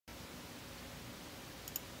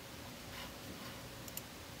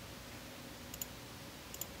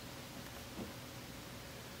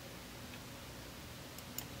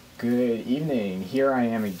Good evening. Here I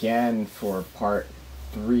am again for part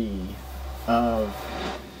 3 of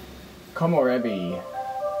Komorebi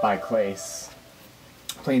by Klace.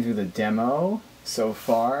 Playing through the demo so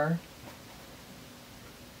far.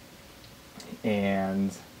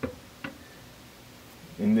 And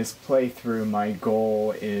in this playthrough, my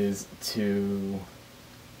goal is to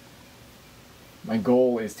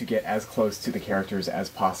get as close to the characters as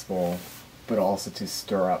possible, but also to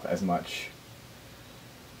stir up as much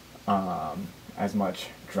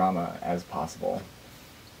drama as possible.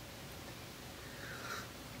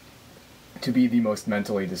 To be the most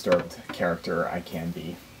mentally disturbed character I can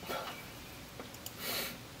be.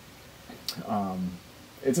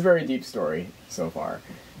 It's a very deep story so far.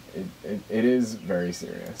 It is very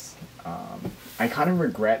serious. I kind of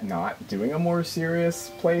regret not doing a more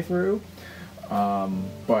serious playthrough,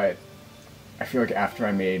 but I feel like after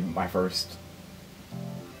I made my first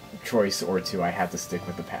choice or two, I had to stick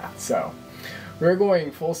with the path. So we're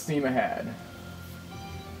going full steam ahead.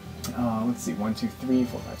 Let's see, 1, 2, 3,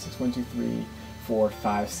 4, 5, 6, 1, 2, 3, 4,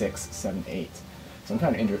 5, 6, 7, 8. So I'm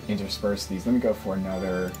trying to intersperse these. Let me go for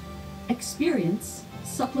another. Experience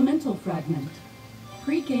supplemental fragment.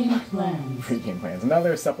 Pre-game plans. Pre-game plans.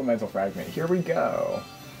 Another supplemental fragment. Here we go.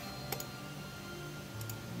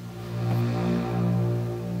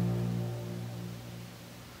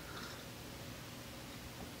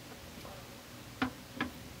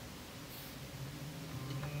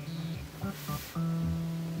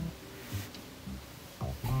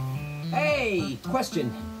 Hey,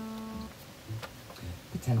 question.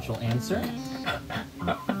 Potential answer.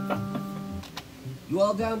 You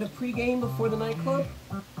all down to pregame before the nightclub?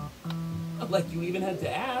 Like you even had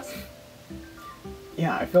to ask.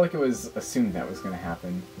 Yeah, I feel like it was assumed that was going to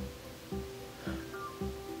happen.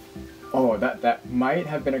 Oh, that might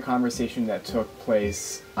have been a conversation that took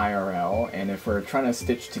place IRL, and if we're trying to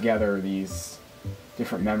stitch together these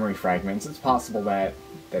different memory fragments, it's possible that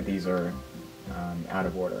these are out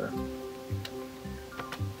of order.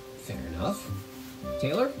 Fair enough.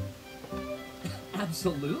 Taylor?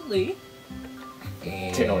 Absolutely.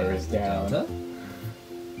 And Taylor is down. Delta?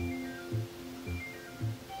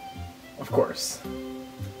 Of course.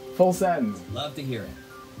 Full send. Love to hear it.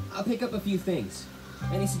 I'll pick up a few things.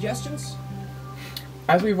 Any suggestions?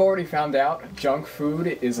 As we've already found out, junk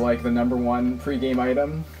food is like the #1 pregame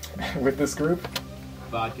item with this group.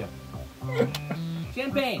 Vodka.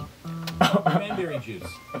 Champagne. Cranberry juice.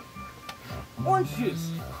 Orange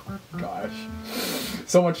juice. Gosh.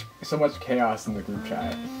 So much chaos in the group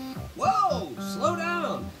chat. Whoa! Slow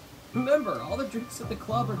down! Remember, all the drinks at the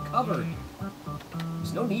club are covered.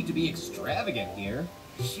 There's no need to be extravagant here.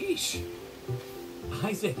 Sheesh.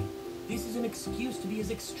 Isaac, this is an excuse to be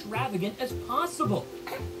as extravagant as possible.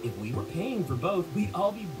 If we were paying for both, we'd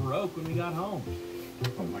all be broke when we got home.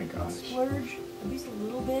 Oh my gosh. Splurge, at least a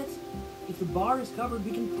little bit. If the bar is covered,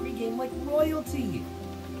 we can pregame like royalty.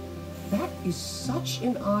 That is such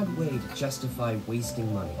an odd way to justify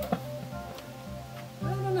wasting money. I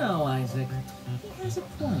don't know, Isaac. He has a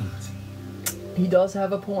point. He does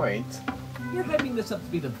have a point. You're hyping this up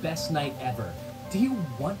to be the best night ever. Do you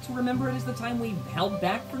want to remember it as the time we held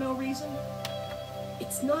back for no reason?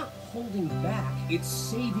 It's not holding back, it's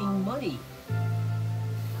saving money.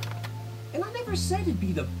 And I never said it'd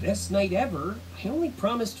be the best night ever. I only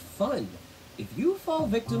promised fun. If you fall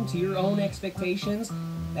victim to your own expectations,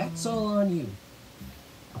 that's all on you.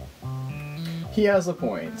 He has a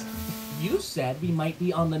point. You said we might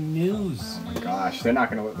be on the news. Oh my gosh, they're not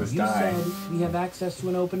gonna let this You die. said we have access to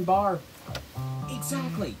an open bar.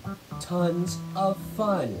 Exactly. Tons of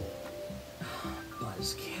fun.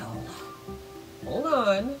 Buzzkill. Hold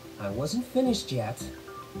on. I wasn't finished yet.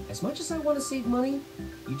 As much as I want to save money,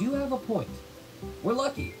 you do have a point. We're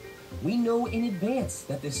lucky. We know in advance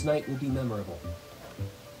that this night will be memorable.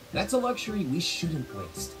 That's a luxury we shouldn't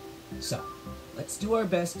waste. So, let's do our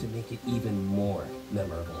best to make it even more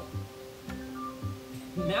memorable.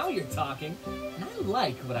 Now you're talking. I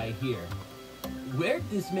like what I hear. Where'd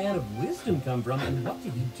this man of wisdom come from, and what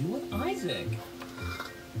did he do with Isaac?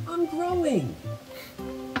 I'm growing.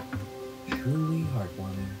 Truly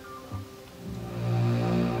heartwarming.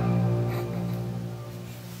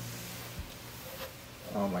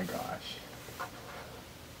 Oh my gosh.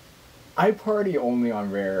 I party only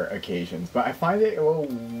on rare occasions, but I find it a little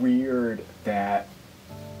weird that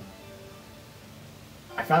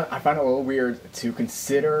I find it a little weird to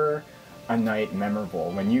consider a night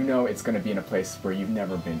memorable when you know it's going to be in a place where you've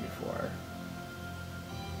never been before.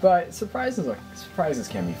 But surprises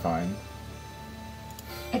can be fun.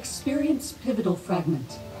 Experience pivotal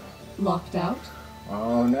fragment. Locked out.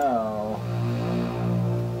 Oh no.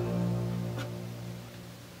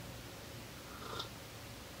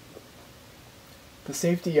 The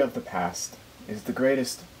safety of the past is the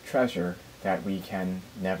greatest treasure that we can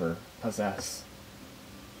never possess.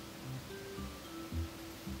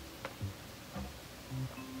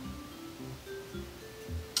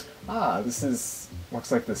 Ah,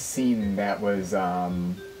 looks like the scene that was,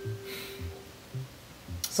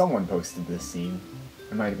 someone posted this scene.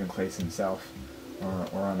 It might have been Klace himself,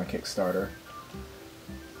 or on the Kickstarter.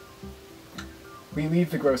 We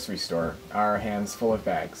leave the grocery store, our hands full of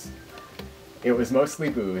bags. It was mostly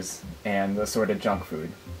booze and assorted junk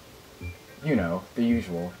food. You know, the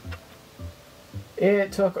usual.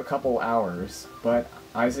 It took a couple hours, but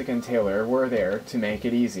Isaac and Taylor were there to make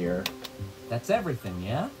it easier. That's everything,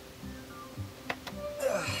 yeah?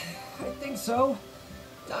 I think so.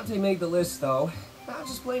 Dante made the list, though. I'll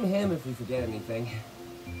just blame him if we forget anything.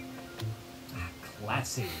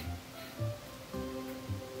 Classy.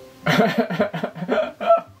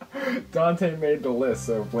 Dante made the list,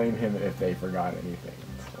 so blame him if they forgot anything.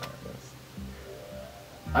 That's hilarious.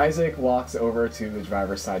 Isaac walks over to the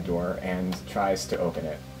driver's side door and tries to open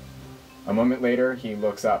it. A moment later, he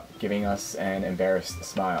looks up, giving us an embarrassed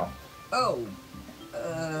smile. Oh,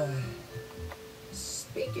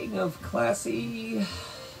 speaking of classy,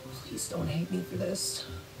 please don't hate me for this.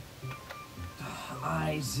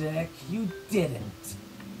 Isaac, you didn't.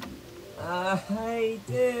 I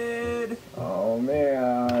did. Oh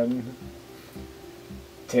man.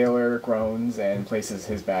 Taylor groans and places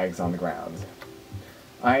his bags on the ground.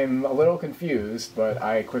 I'm a little confused, but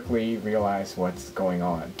I quickly realize what's going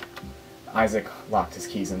on. Isaac locked his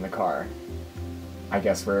keys in the car. I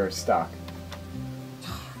guess we're stuck.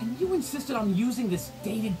 And you insisted on using this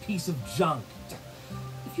dated piece of junk.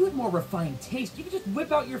 If you had more refined taste, you could just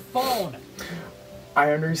whip out your phone.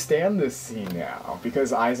 I understand this scene now,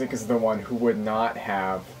 because Isaac is the one who would not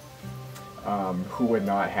have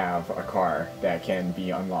a car that can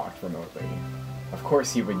be unlocked remotely. Of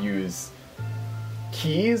course he would use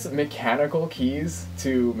keys, mechanical keys,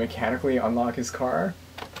 to mechanically unlock his car.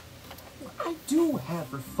 I do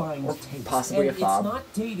have refined Or taste. possibly and a fob. It's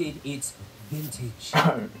not dated, it's vintage.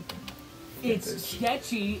 It's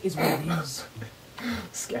sketchy, is what it is.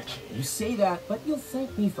 Sketchy. You say that, but you'll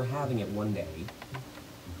thank me for having it one day.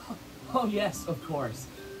 Oh yes, of course.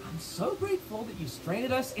 I'm so grateful that you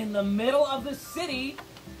stranded us in the middle of the city.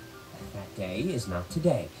 That day is not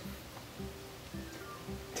today.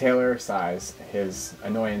 Taylor sighs, his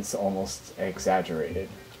annoyance almost exaggerated.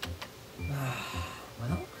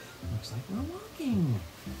 Well, looks like we're walking.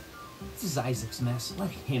 This is Isaac's mess.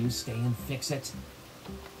 Let him stay and fix it.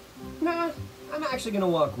 Nah, I'm actually gonna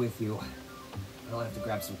walk with you. I'll have to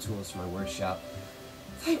grab some tools from my workshop.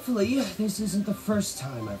 Thankfully, this isn't the first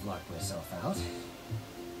time I've locked myself out.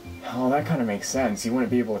 Oh, that kind of makes sense. You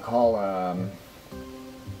wouldn't be able to call a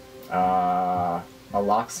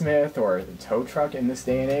locksmith or a tow truck in this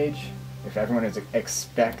day and age if everyone is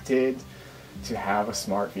expected to have a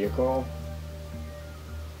smart vehicle.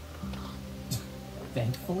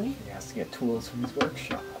 Thankfully. He has to get tools from his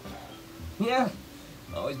workshop. Yeah,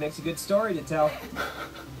 always makes a good story to tell.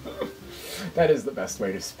 That is the best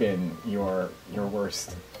way to spin your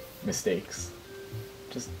worst mistakes.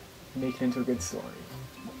 Just make it into a good story.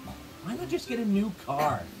 Why not just get a new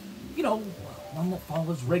car? You know, one that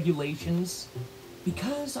follows regulations.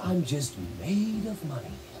 Because I'm just made of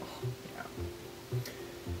money. Yeah.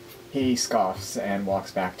 He scoffs and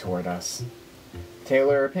walks back toward us.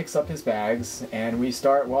 Taylor picks up his bags, and we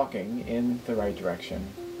start walking in the right direction.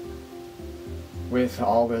 With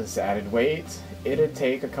all this added weight, it'd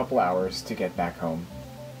take a couple hours to get back home.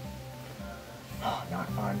 Oh, not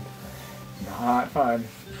fun. Not fun.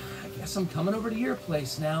 I guess I'm coming over to your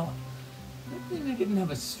place now. Good thing I didn't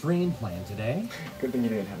have a stream plan today. Good thing you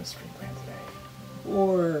didn't have a stream plan today.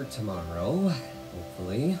 Or tomorrow,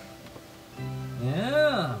 hopefully.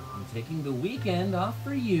 Yeah, I'm taking the weekend off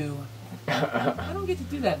for you. I don't get to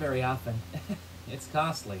do that very often. It's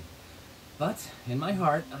costly. But in my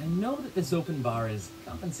heart, I know that this open bar is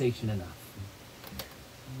compensation enough.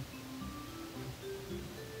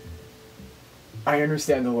 I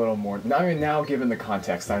understand a little more. Now, given the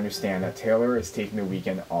context, I understand that Taylor is taking the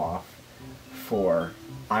weekend off for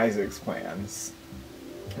Isaac's plans.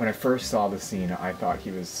 When I first saw the scene, I thought he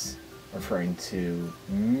was referring to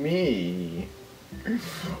me,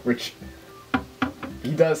 which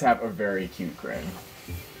he does have a very cute grin.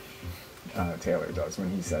 Taylor does when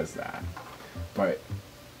he says that, but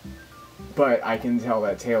I can tell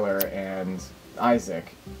that Taylor and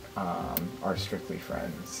Isaac are strictly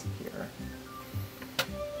friends here.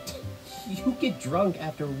 You get drunk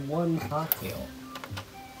after one cocktail.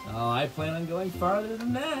 Oh, I plan on going farther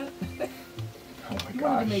than that. Oh my You wanted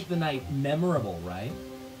gosh. to make the night memorable, right?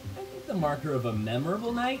 I think The marker of a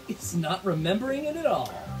memorable night is not remembering it at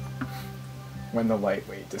all. When the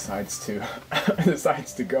lightweight decides to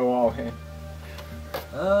decides to go all in.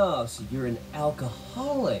 Oh, so you're an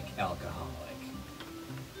alcoholic.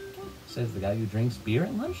 Says the guy who drinks beer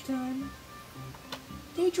at lunchtime.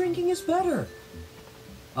 Day drinking is better.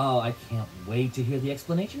 Oh, I can't wait to hear the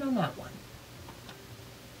explanation on that one.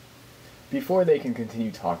 Before they can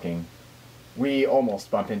continue talking, we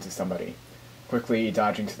almost bump into somebody. Quickly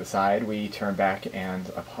dodging to the side, we turn back and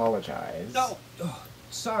apologize. Oh,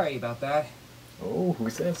 sorry about that. Oh,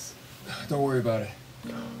 who's this? Don't worry about it.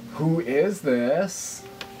 Who is this?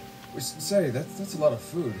 Say, that's a lot of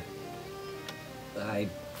food. I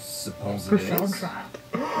suppose it is.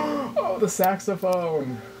 Oh, the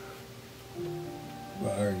saxophone.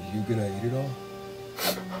 Well, are you gonna eat it all?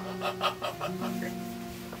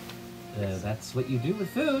 That's what you do with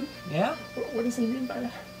food, yeah? What does he mean by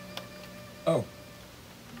that? Oh.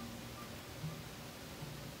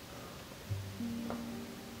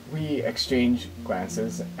 We exchange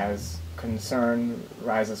glances as concern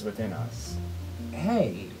rises within us.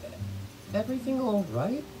 Hey, everything all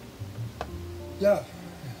right? Yeah,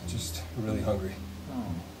 just really hungry. Oh.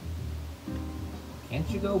 Can't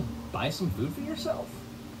you go buy some food for yourself?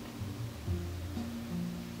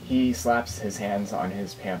 He slaps his hands on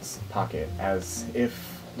his pants pocket as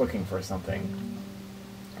if looking for something.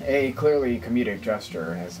 A clearly comedic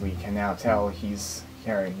gesture, as we can now tell he's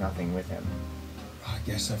carrying nothing with him. I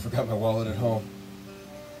guess I forgot my wallet at home.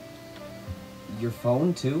 Your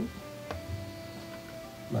phone, too?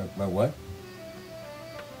 My what?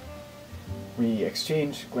 We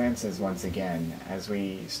exchange glances once again as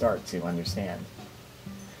we start to understand.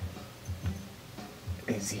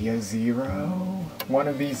 Is he a zero? One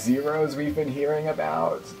of these zeros we've been hearing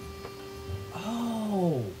about?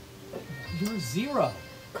 Oh, you're Zero.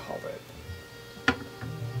 Call it.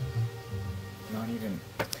 Not even...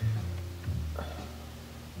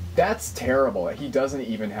 That's terrible. He doesn't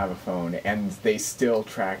even have a phone, and they still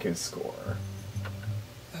track his score.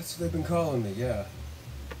 That's what they've been calling me, yeah.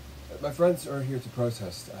 My friends are here to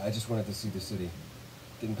protest. I just wanted to see the city.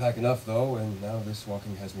 Didn't pack enough, though, and now this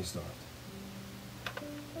walking has me starved.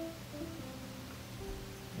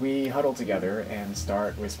 We huddle together and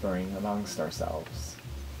start whispering amongst ourselves.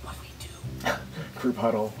 What do we do? Group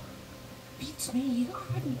huddle. Beats me.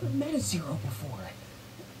 I've never met a Zero before.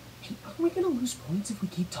 Hey, are we gonna lose points if we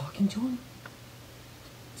keep talking to him?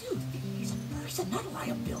 Dude, he's a person, not a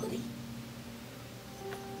liability.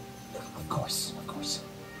 Of course.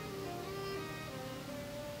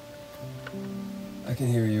 I can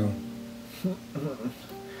hear you.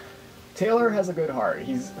 Taylor has a good heart.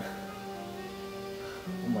 He's...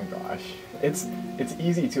 Oh my gosh. It's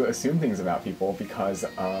easy to assume things about people because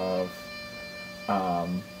of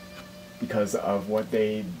what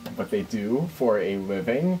they do for a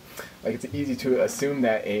living. Like, it's easy to assume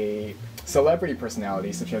that a celebrity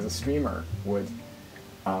personality such as a streamer would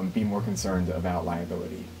be more concerned about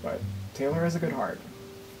liability, but Taylor has a good heart.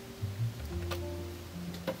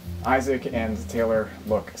 Isaac and Taylor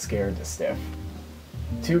look scared stiff.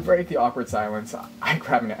 To break the awkward silence, I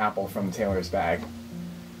grab an apple from Taylor's bag.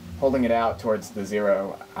 Holding it out towards the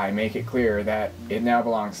Zero, I make it clear that it now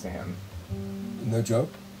belongs to him. No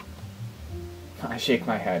joke? I shake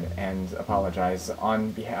my head and apologize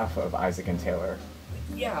on behalf of Isaac and Taylor.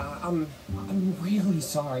 Yeah, I'm really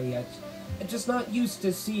sorry. I'm just not used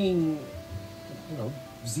to seeing,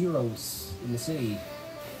 zeros in the city.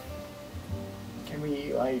 Can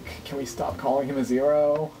we stop calling him a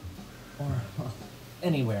Zero? Or, well,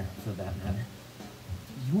 anywhere, for that matter.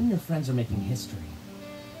 You and your friends are making history.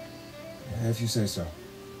 If you say so.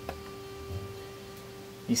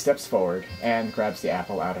 He steps forward and grabs the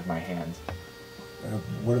apple out of my hand.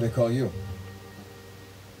 What do they call you?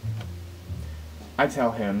 I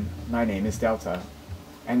tell him my name is Delta,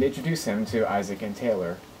 and introduce him to Isaac and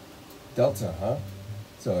Taylor. Delta, huh?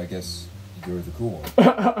 So I guess you're the cool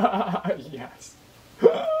one. Yes.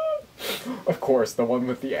 Of course, the one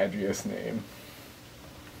with the edgiest name.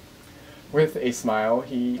 With a smile,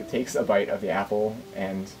 he takes a bite of the apple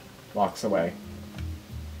and walks away.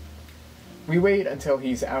 We wait until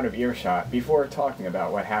he's out of earshot before talking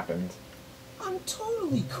about what happened. I'm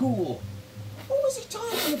totally cool. What was he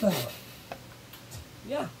talking about?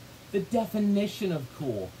 Yeah, the definition of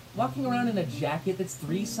cool. Walking around in a jacket that's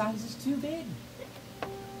 3 sizes too big.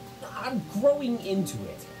 I'm growing into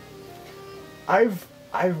it. I've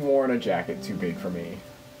worn a jacket too big for me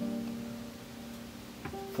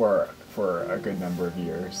for a good number of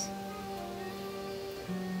years.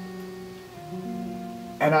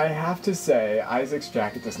 And I have to say, Isaac's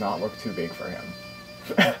jacket does not look too big for him.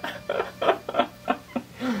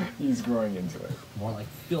 He's growing into it. More like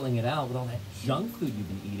filling it out with all that junk food you've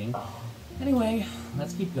been eating. Anyway,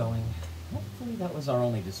 let's keep going. Hopefully that was our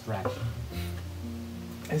only distraction.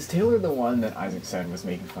 Is Taylor the one that Isaac said was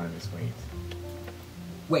making fun of his weight?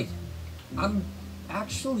 Wait, I'm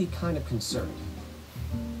actually kind of concerned.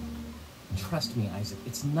 Trust me, Isaac,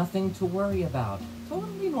 it's nothing to worry about.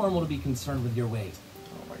 Totally normal to be concerned with your weight.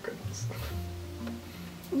 Oh my goodness.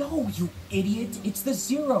 No, you idiot! It's the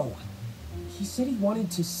Zero! He said he wanted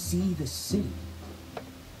to see the city.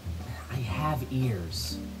 I have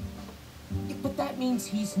ears. Yeah, but that means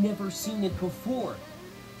he's never seen it before.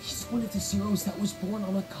 He's one of the Zeros that was born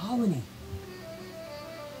on a colony.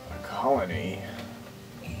 A colony?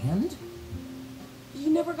 And? He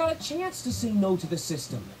never got a chance to say no to the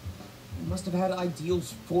system. He must have had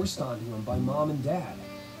ideals forced onto him by Mom and Dad.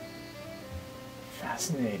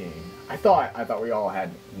 Fascinating. I thought we all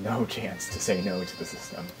had no chance to say no to the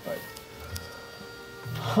system, but...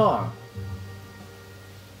 Huh.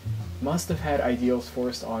 Must have had ideals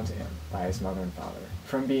forced onto him by his mother and father,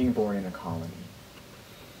 from being born in a colony.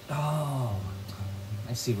 Oh,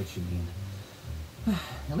 I see what you mean.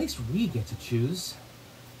 At least we get to choose.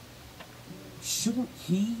 Shouldn't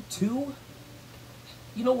he, too?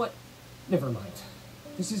 You know what? Never mind.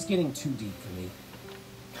 This is getting too deep for me.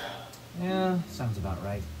 Yeah, sounds about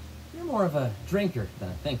right. You're more of a drinker than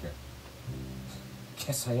a thinker.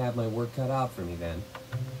 Guess I have my work cut out for me then.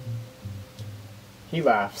 He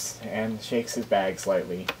laughs and shakes his bag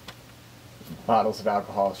slightly. Bottles of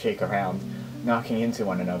alcohol shake around, knocking into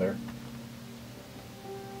one another.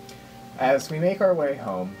 As we make our way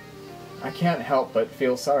home, I can't help but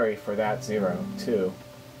feel sorry for that Zero, too.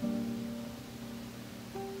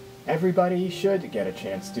 Everybody should get a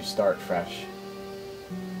chance to start fresh,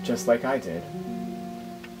 just like I did.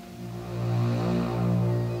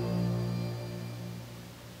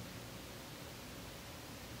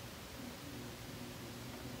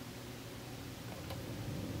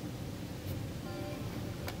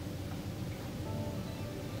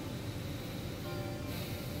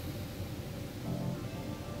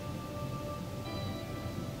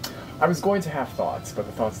 I was going to have thoughts, but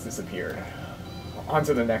the thoughts disappeared. On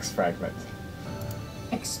to the next fragment.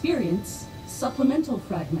 Experience supplemental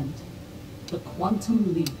fragment. The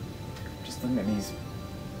quantum leap. Just looking at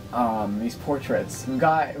these portraits. We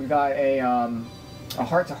got a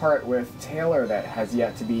heart-to-heart with Taylor that has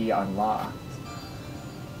yet to be unlocked.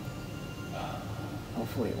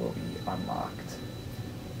 Hopefully it will be unlocked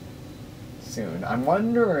soon. I'm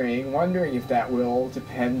wondering if that will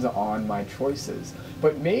depend on my choices.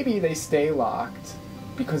 But maybe they stay locked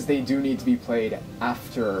because they do need to be played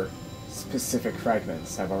after specific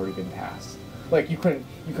fragments have already been passed. Like you couldn't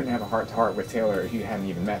have a heart-to-heart with Taylor if you hadn't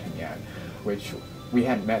even met him yet, which we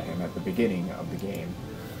hadn't met him at the beginning of the game.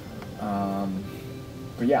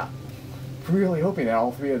 But yeah, really hoping that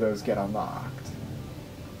all three of those get unlocked.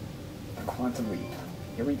 The quantum leap.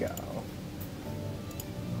 Here we go.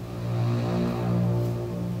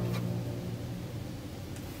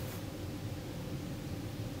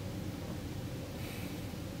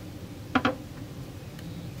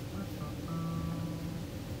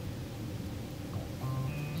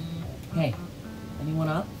 Hey, anyone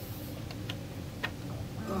up?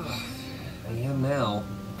 I am now.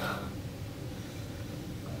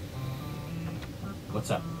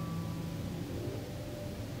 What's up?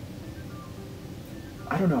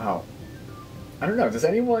 I don't know. Does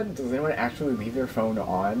anyone actually leave their phone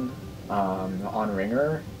on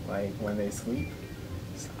ringer, like when they sleep?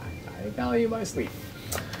 I value my sleep.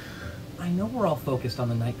 I know we're all focused on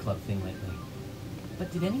the nightclub thing lately,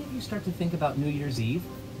 but did any of you start to think about New Year's Eve?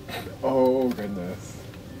 Oh goodness.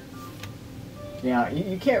 Yeah,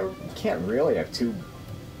 you can't really have two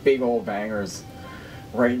big old bangers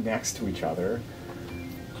right next to each other.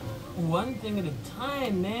 One thing at a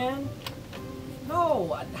time, man.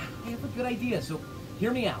 No, I have a good idea, so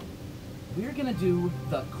hear me out. We're gonna do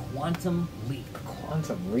the quantum leap.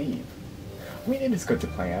 Quantum leap. I mean, it is good to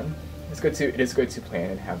plan. It is good to plan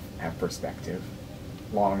and have perspective,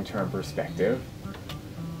 long-term perspective.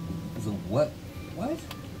 The what? What?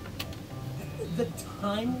 The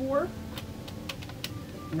time warp?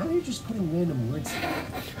 Now you're just putting random words in.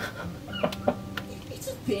 It's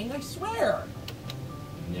a thing, I swear.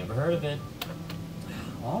 Never heard of it.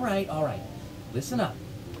 All right. Listen up.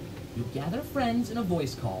 You gather friends in a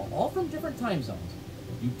voice call, all from different time zones.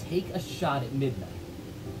 You take a shot at midnight.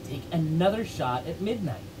 Take another shot at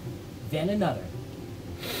midnight. Then another.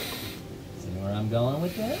 See where I'm going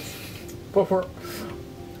with this? Before...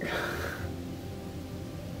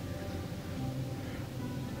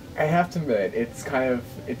 I have to admit, it's kind of...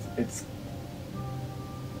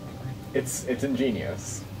 It's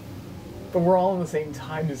ingenious. But we're all in the same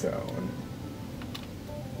time zone.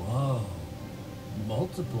 Whoa.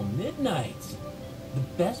 Multiple midnights. The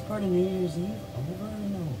best part of New Year's Eve over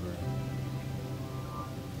and over.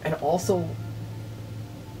 And also,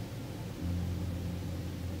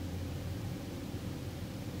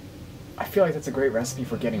 I feel like that's a great recipe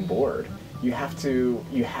for getting bored. You have to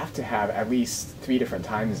have at least 3 different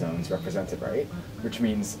time zones represented, right? Which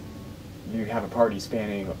means you have a party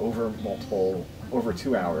spanning over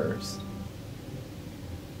 2 hours.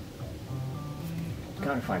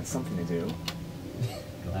 Gotta find something to do.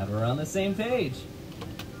 Glad we're on the same page.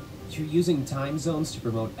 You're using time zones to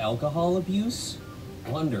promote alcohol abuse?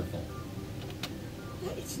 Wonderful.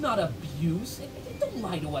 It's not abuse. Don't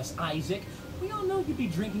lie to us, Isaac. We all know you'd be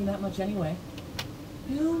drinking that much anyway.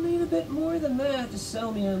 You'll need a bit more than that to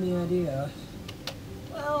sell me on the idea.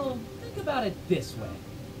 Well, think about it this way.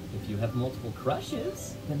 If you have multiple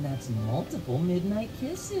crushes, then that's multiple midnight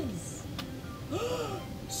kisses.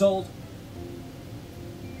 Sold.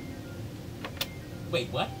 Wait,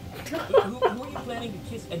 what? who are you planning to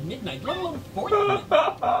kiss at midnight, let alone 40 minutes?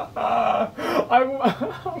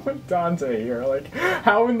 I'm with Dante here. Like,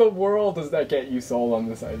 how in the world does that get you sold on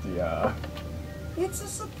this idea? It's a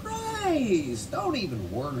surprise. Don't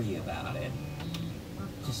even worry about it.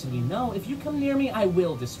 Just so you know, if you come near me, I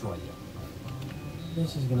will destroy you.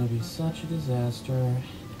 This is gonna be such a disaster.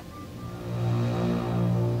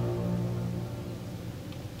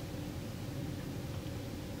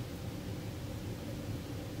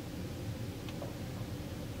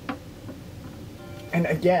 And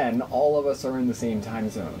again, all of us are in the same time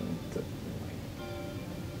zone.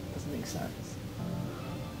 Doesn't make sense.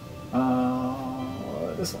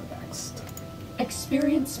 This one next.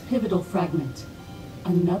 Experience pivotal fragment.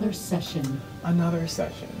 Another session. Another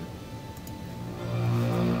session.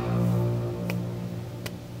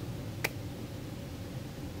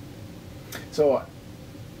 So,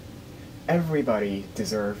 everybody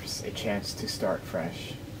deserves a chance to start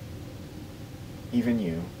fresh. Even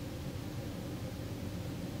you.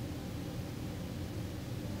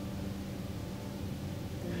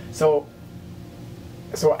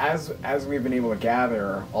 So as we've been able to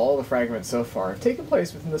gather, all the fragments so far have taken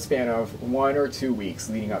place within the span of 1 or 2 weeks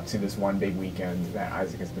leading up to this one big weekend that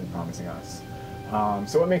Isaac has been promising us.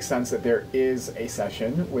 So it makes sense that there is a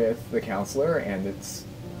session with the counselor, and it's...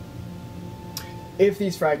 If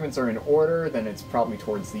these fragments are in order, then it's probably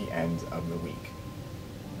towards the end of the week.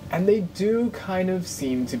 And they do kind of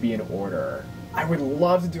seem to be in order. I would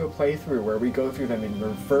love to do a playthrough where we go through them in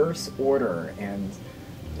reverse order and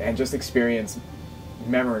just experience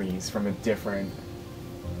memories from a different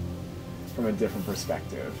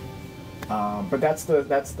perspective. But that's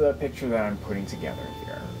the picture that I'm putting together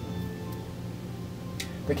here.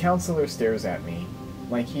 The counselor stares at me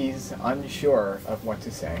like he's unsure of what to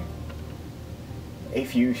say. A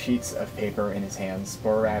few sheets of paper in his hands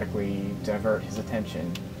sporadically divert his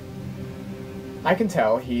attention. I can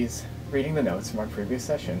tell he's reading the notes from our previous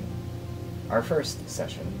session, our first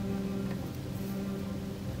session.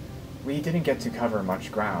 We didn't get to cover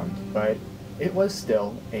much ground, but it was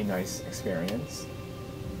still a nice experience.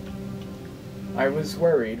 I was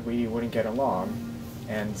worried we wouldn't get along,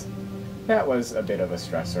 and that was a bit of a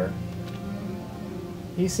stressor.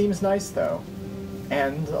 He seems nice, though,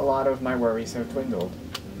 and a lot of my worries have dwindled.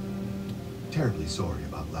 Terribly sorry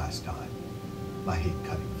about last time. I hate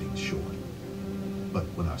cutting things short. But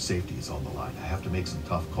when our safety is on the line, I have to make some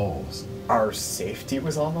tough calls. Our safety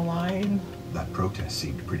was on the line? That protest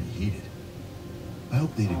seemed pretty heated. I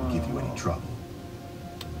hope they didn't give you any trouble.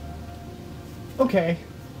 Okay.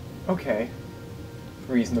 Okay.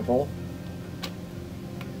 Reasonable.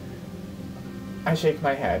 I shake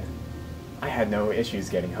my head. I had no issues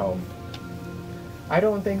getting home. I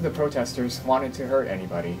don't think the protesters wanted to hurt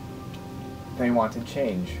anybody. They wanted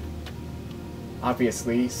change.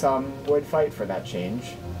 Obviously, some would fight for that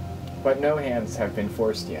change, but no hands have been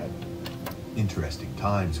forced yet. Interesting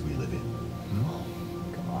times we live in. Oh,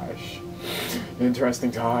 gosh.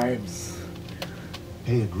 Interesting times.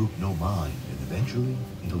 Pay a group no mind, and eventually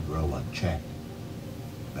it'll grow unchecked.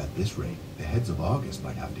 At this rate, the heads of August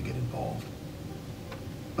might have to get involved.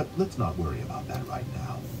 But let's not worry about that right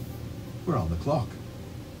now. We're on the clock.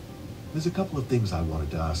 There's a couple of things I wanted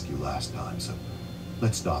to ask you last time, so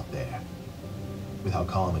let's start there. With how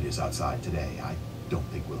calm it is outside today, I don't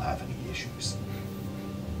think we'll have any issues.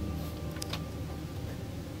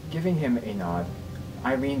 Giving him a nod,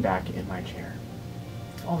 I lean back in my chair.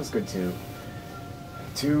 Always good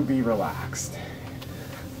to be relaxed.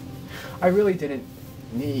 I really didn't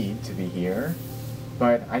need to be here,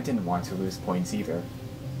 but I didn't want to lose points either.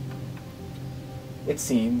 It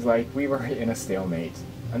seemed like we were in a stalemate,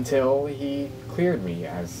 until he cleared me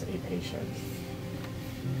as a patient.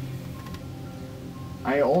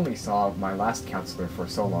 I only saw my last counselor for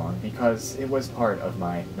so long because it was part of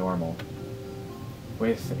my normal.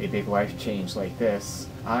 With a big life change like this,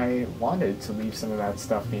 I wanted to leave some of that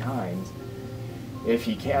stuff behind. If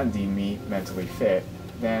he can deem me mentally fit,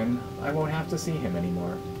 then I won't have to see him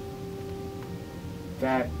anymore.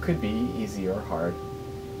 That could be easy or hard,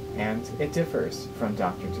 and it differs from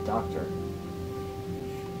doctor to doctor.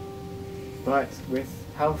 But with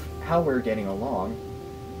how we're getting along,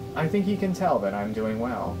 I think he can tell that I'm doing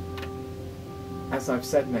well. As I've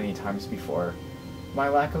said many times before, my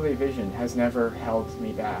lack of a vision has never held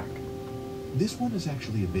me back. This one is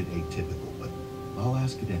actually a bit atypical, but I'll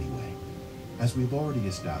ask it anyway. As we've already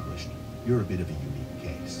established, you're a bit of a unique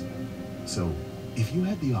case. So, if you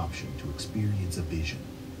had the option to experience a vision,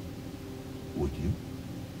 would you?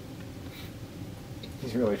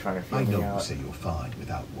 He's really trying to feel I me know out. you say you're fine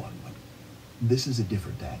without one, but this is a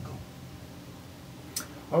different angle.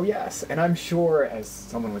 Oh yes, and I'm sure as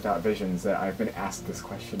someone without visions that I've been asked this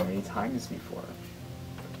question many times before.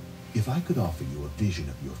 If I could offer you a vision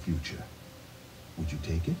of your future, would you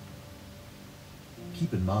take it?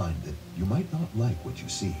 Keep in mind that you might not like what you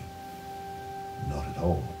see. Not at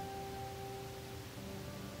all.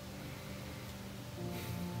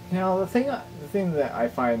 Now, the thing that I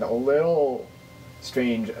find a little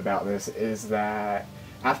strange about this is that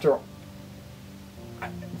after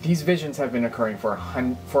these visions have been occurring for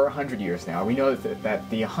 100 years now. We know that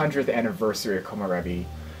the 100th anniversary of Komorebi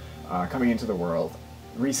coming into the world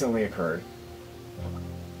recently occurred.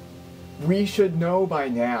 We should know by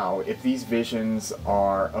now if these visions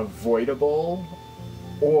are avoidable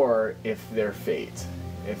or if they're fate,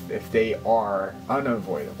 if they are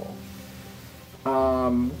unavoidable.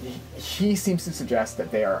 He seems to suggest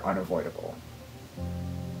that they are unavoidable.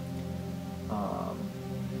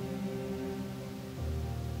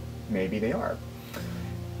 Maybe they are.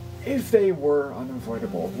 If they were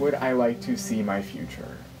unavoidable, would I like to see my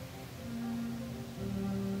future?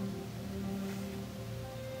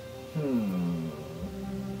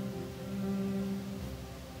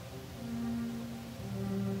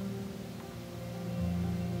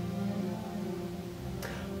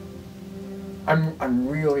 I'm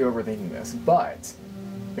really overthinking this, but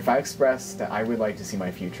if I express that I would like to see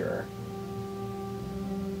my future,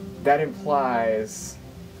 that implies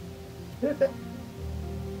that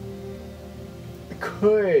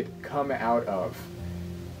could come out of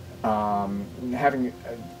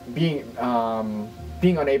being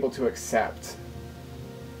unable to accept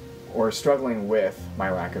or struggling with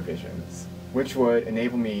my lack of visions, which would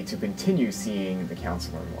enable me to continue seeing the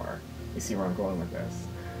counselor more. You see where I'm going with this?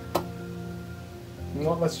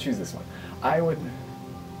 Well, let's choose this one. I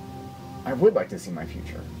would like to see my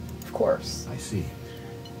future, of course. I see.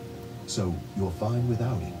 So you're fine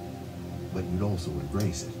without it, but you'd also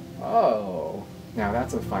embrace it. Oh, now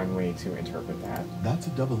that's a fine way to interpret that. That's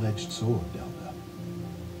a double-edged sword, Delta.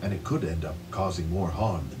 And it could end up causing more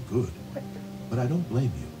harm than good. But I don't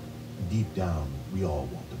blame you. Deep down, we all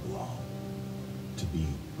want to belong. To be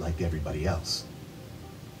like everybody else.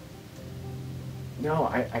 No,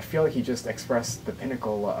 I feel like he just expressed the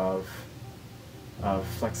pinnacle of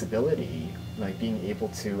flexibility, like being able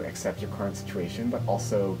to accept your current situation, but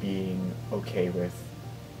also being okay with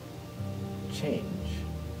change.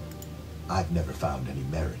 I've never found any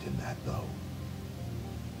merit in that, though.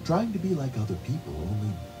 Trying to be like other people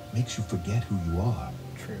only makes you forget who you are.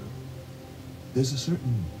 True. There's a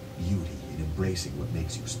certain beauty in embracing what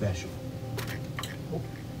makes you special.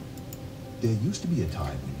 There used to be a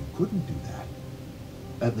time when you couldn't do that.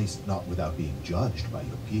 At least not without being judged by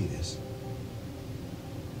your peers.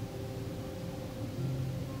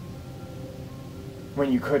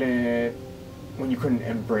 When you couldn't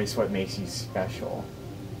embrace what makes you special.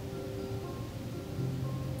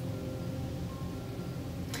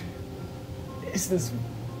 Is this...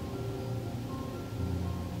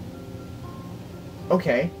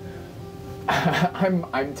 Okay.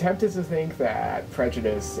 I'm tempted to think that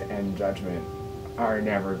prejudice and judgment are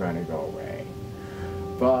never going to go away.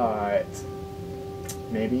 But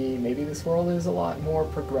maybe this world is a lot more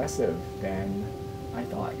progressive than I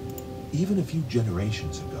thought. Even a few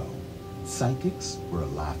generations ago, psychics were a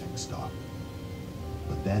laughingstock.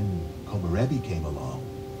 But then Komorebi came along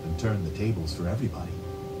and turned the tables for everybody.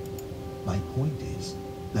 My point is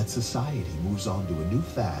that society moves on to a new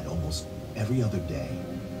fad almost every other day.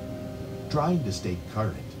 Trying to stay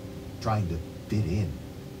current, trying to fit in,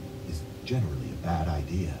 is generally a bad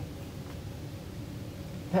idea.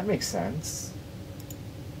 That makes sense.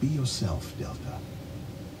 Be yourself, Delta.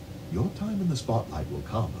 Your time in the spotlight will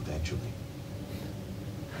come eventually.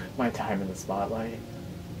 My time in the spotlight.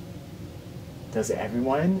 Is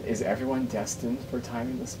everyone destined for time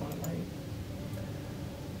in the spotlight?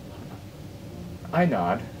 I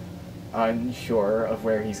nod, unsure of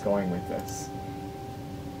where he's going with this.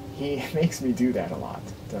 He makes me do that a lot,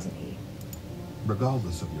 doesn't he?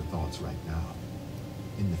 Regardless of your thoughts right now,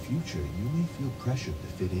 in the future you may feel pressured to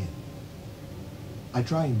fit in. I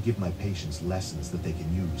try and give my patients lessons that they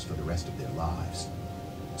can use for the rest of their lives.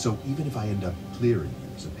 So even if I end up clearing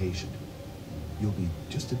you as a patient, you'll be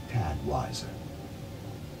just a tad wiser.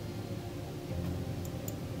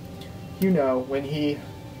 You know, when he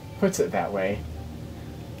puts it that way,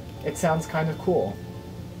 it sounds kind of cool.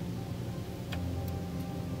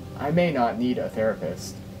 I may not need a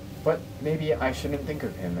therapist, but maybe I shouldn't think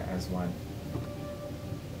of him as one.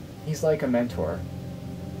 He's like a mentor,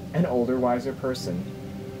 an older, wiser person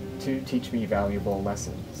to teach me valuable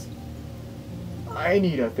lessons. I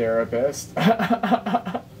need a therapist.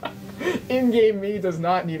 In-game me does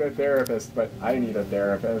not need a therapist, but I need a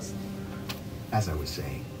therapist. As I was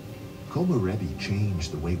saying, Komorebi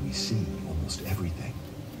changed the way we see almost everything.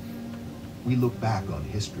 We look back on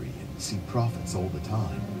history and see prophets all the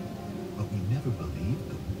time, but we never believed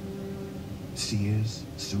them. Seers,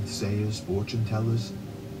 soothsayers, fortune tellers,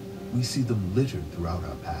 we see them littered throughout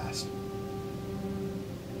our past.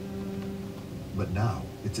 But now,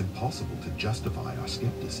 it's impossible to justify our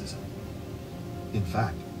skepticism. In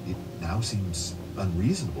fact, it now seems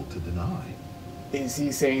unreasonable to deny. Is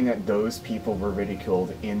he saying that those people were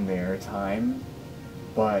ridiculed in their time,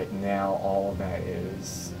 but now all of that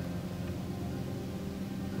is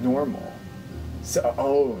normal? So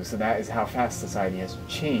that is how fast society has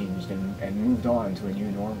changed and moved on to a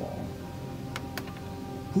new normal.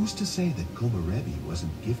 Who's to say that Komorebi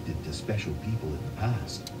wasn't gifted to special people in the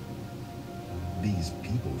past? These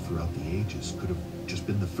people throughout the ages could have just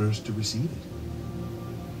been the first to receive it.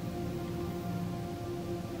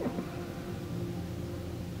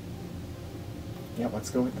 Yeah, let's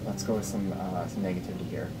go with some negativity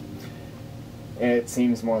here. It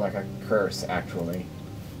seems more like a curse, actually.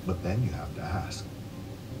 But then you have to ask,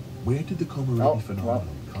 where did the Komorebi phenomenon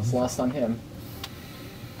come it's from? lost on him.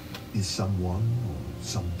 Is someone or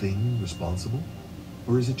something responsible?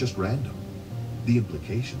 Or is it just random? The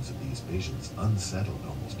implications of these visions unsettled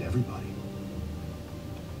almost everybody.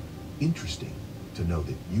 Interesting to know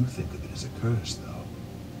that you think of it as a curse, though.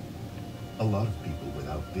 A lot of people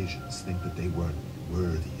without visions think that they weren't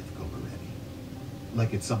worthy of Komorebi.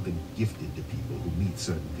 Like it's something gifted to people who meet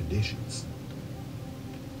certain conditions.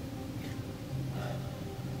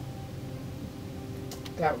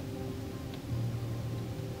 That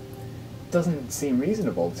doesn't seem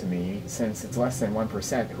reasonable to me, since it's less than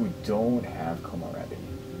 1% who don't have Komorebi.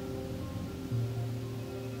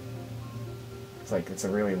 It's a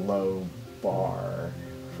really low bar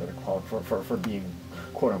for being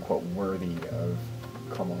quote unquote worthy of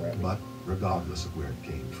Komorebi. But regardless of where it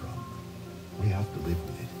came from, we have to live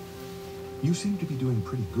with it. You seem to be doing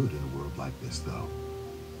pretty good in a world like this, though.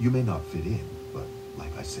 You may not fit in, but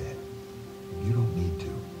like I said, you don't need to.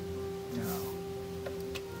 No.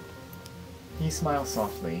 He smiles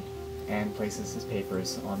softly and places his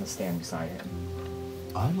papers on the stand beside him.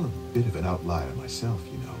 I'm a bit of an outlier myself,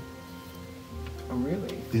 you know. Oh,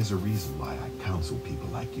 really? There's a reason why I counsel people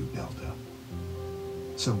like you, Delta.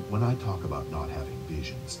 So when I talk about not having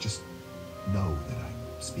visions, just know that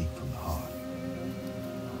I speak from the heart.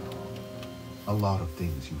 A lot of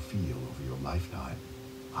things you feel over your lifetime,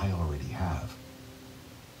 I already have.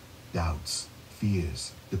 Doubts,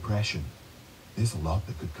 fears, depression. There's a lot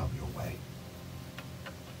that could come your way.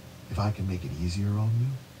 If I can make it easier on you,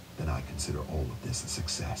 then I consider all of this a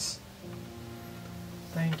success.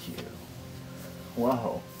 Thank you.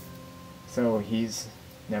 Whoa. So he's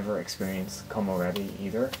never experienced Komorebi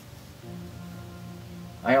either?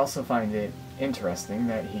 I also find it interesting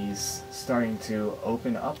that he's starting to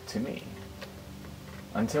open up to me.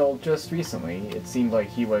 Until just recently, it seemed like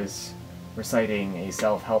he was reciting a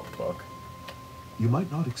self-help book. You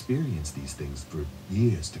might not experience these things for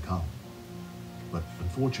years to come. But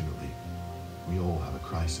unfortunately, we all have a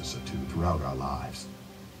crisis or two throughout our lives.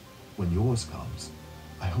 When yours comes,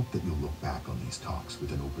 I hope that you'll look back on these talks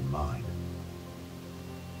with an open mind.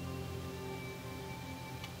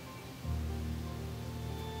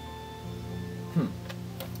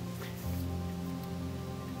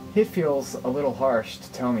 It feels a little harsh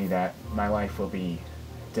to tell me that my life will be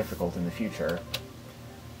difficult in the future.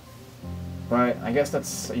 But I guess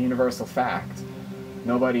that's a universal fact.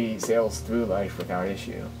 Nobody sails through life without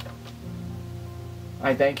issue.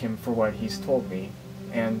 I thank him for what he's told me,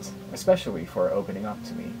 and especially for opening up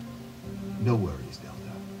to me. No worries, Delta.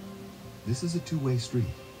 This is a two-way street.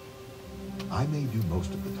 I may do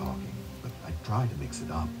most of the talking, but I try to mix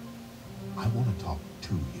it up. I want to talk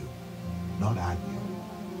to you, not at you.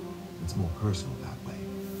 It's more personal that way.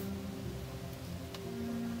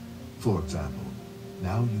 For example,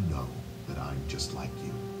 now you know that I'm just like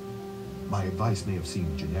you. My advice may have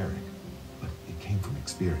seemed generic, but it came from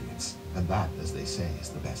experience, and that, as they say, is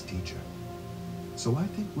the best teacher. So I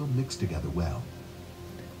think we'll mix together well.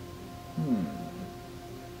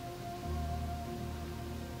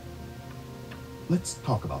 Let's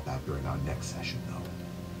talk about that during our next session, though.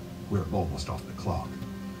 We're almost off the clock.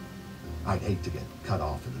 I'd hate to get cut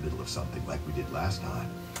off in the middle of something like we did last time.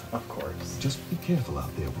 Of course. Just be careful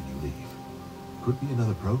out there when you leave. Could be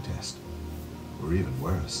another protest. Or even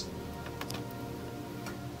worse.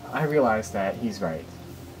 I realize that he's right.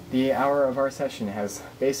 The hour of our session has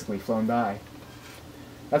basically flown by.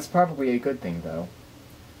 That's probably a good thing, though.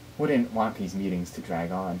 Wouldn't want these meetings to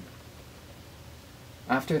drag on.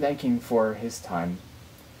 After thanking for his time,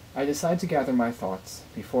 I decide to gather my thoughts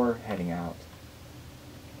before heading out.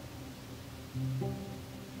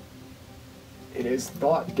 It is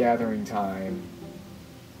thought-gathering time.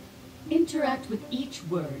 Interact with each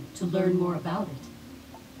word to learn more about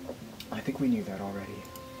it. I think we knew that already.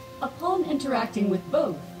 Upon interacting with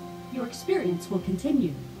both, your experience will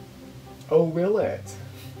continue. Oh, will it?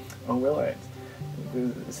 Oh, will it?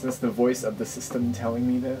 Is this the voice of the system telling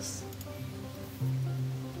me this?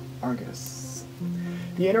 Argus.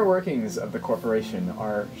 The inner workings of the corporation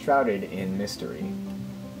are shrouded in mystery.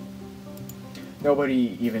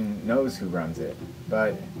 Nobody even knows who runs it,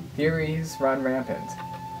 but theories run rampant.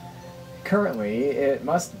 Currently, it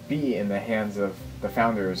must be in the hands of the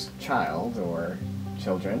founder's child, or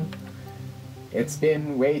children. It's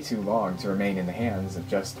been way too long to remain in the hands of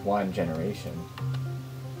just one generation.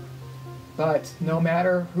 But no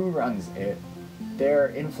matter who runs it, their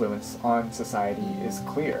influence on society is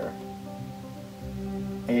clear.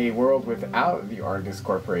 A world without the Argus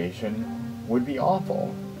Corporation would be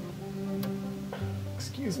awful.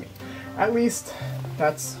 Excuse me. At least,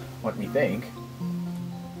 that's what we think.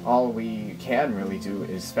 All we can really do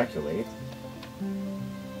is speculate.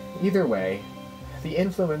 Either way, the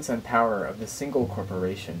influence and power of the single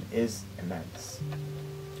corporation is immense.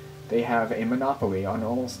 They have a monopoly on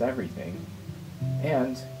almost everything,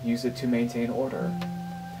 and use it to maintain order.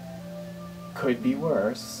 Could be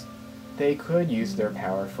worse. They could use their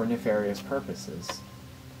power for nefarious purposes.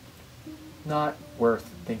 Not worth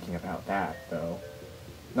thinking about that, though.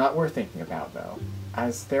 Not worth thinking about, though,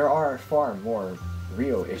 as there are far more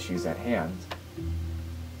real issues at hand.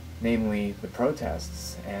 Namely, the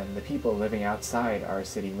protests and the people living outside our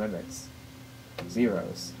city limits.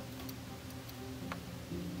 Zeros.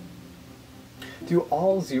 Do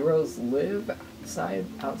all Zeros live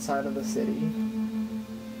outside of the city?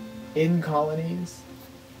 In colonies?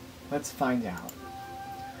 Let's find out.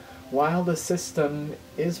 While the system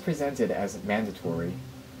is presented as mandatory,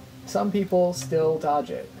 some people still dodge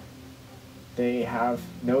it. They have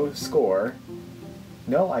no score,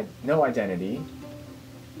 no identity,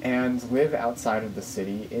 and live outside of the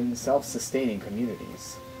city in self-sustaining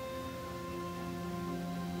communities.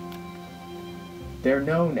 They're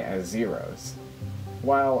known as Zeros.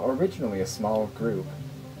 While originally a small group,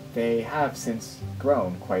 they have since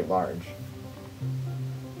grown quite large.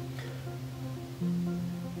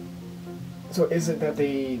 So is it that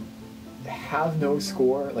they have no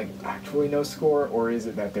score, like actually no score, or is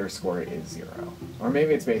it that their score is 0? Or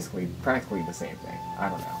maybe it's basically practically the same thing. I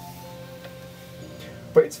don't know.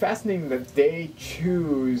 But it's fascinating that they're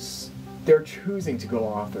choosing to go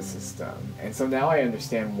off the system. And so now I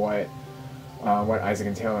understand what Isaac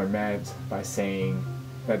and Taylor meant by saying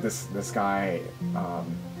that this guy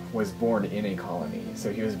was born in a colony.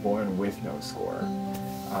 So he was born with no score.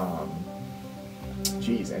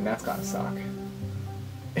 Geez, and that's gotta suck.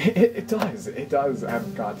 It does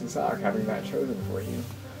have got to suck having that chosen for you.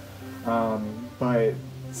 But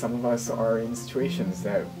some of us are in situations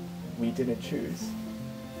that we didn't choose.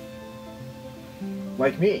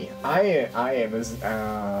 Like me, I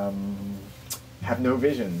have no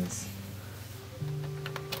visions.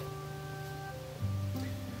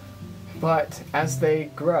 But as they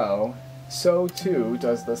grow, so too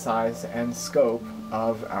does the size and scope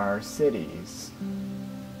of our cities.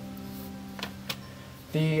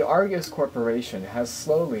 The Argus Corporation has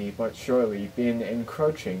slowly but surely been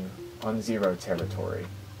encroaching on Zero territory.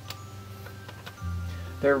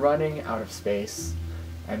 They're running out of space,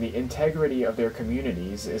 and the integrity of their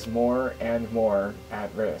communities is more and more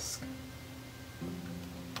at risk.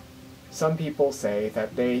 Some people say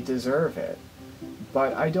that they deserve it,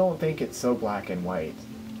 but I don't think it's so black and white.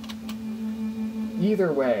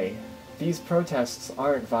 Either way, these protests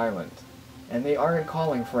aren't violent. and they aren't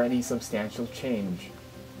calling for any substantial change.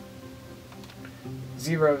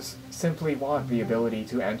 Zeros simply want the ability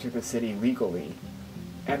to enter the city legally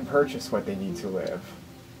and purchase what they need to live.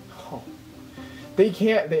 Oh. They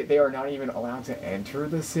can't, they are not even allowed to enter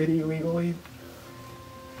the city legally?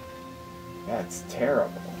 That's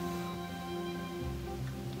terrible.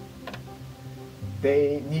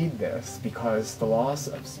 They need this because the loss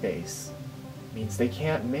of space means they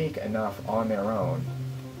can't make enough on their own.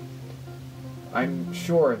 I'm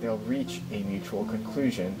sure they'll reach a mutual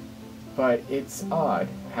conclusion, but it's odd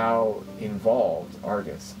how involved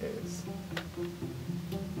Argus is.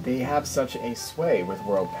 They have such a sway with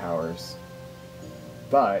world powers,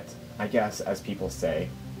 but, I guess as people say,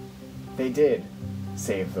 they did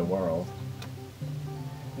save the world.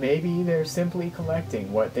 Maybe they're simply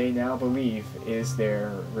collecting what they now believe is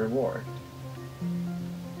their reward.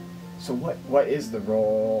 So what is the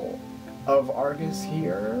role of Argus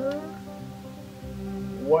here?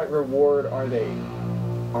 What reward are they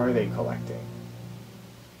collecting?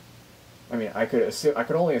 I mean, I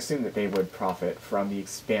could only assume that they would profit from the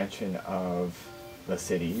expansion of the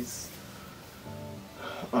cities.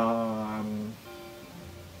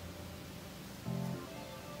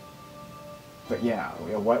 But yeah,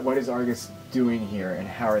 what is Argus doing here, and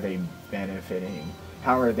how are they benefiting?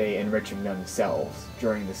 How are they enriching themselves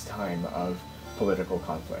during this time of political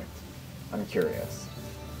conflict? I'm curious.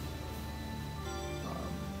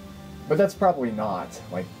 But that's probably not,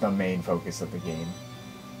 like, the main focus of the game.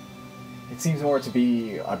 It seems more to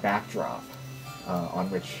be a backdrop on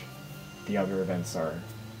which the other events are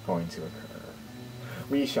going to occur.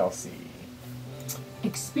 We shall see.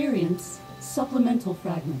 Experience supplemental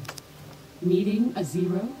fragment. Needing a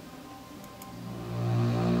 0?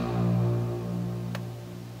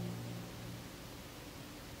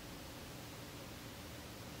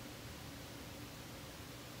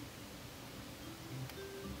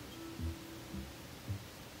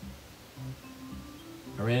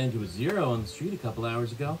 I ran into a 0 on the street a couple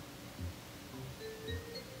hours ago.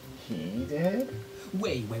 He did?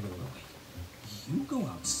 Wait. You go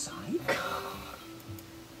outside?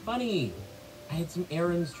 Funny. I had some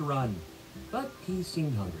errands to run, but he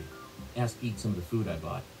seemed hungry. Asked to eat some of the food I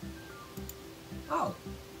bought. Oh,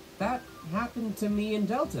 that happened to me in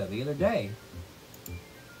Delta the other day.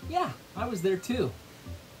 Yeah, I was there too.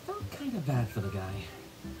 Felt kind of bad for the guy.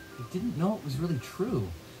 I didn't know it was really true,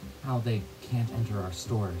 how they can't enter our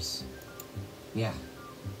stores. Yeah,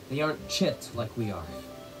 they aren't chipped like we are.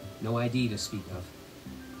 No ID to speak of.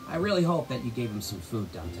 I really hope that you gave him some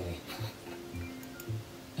food, Dante.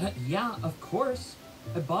 Yeah, of course.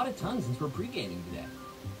 I bought a ton since we're pre-gaming today.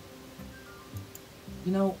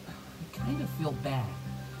 You know, I kind of feel bad.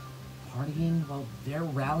 Partying while they're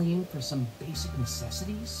rallying for some basic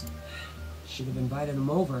necessities. Should have invited him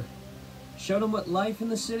over. Showed him what life in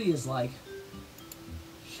the city is like.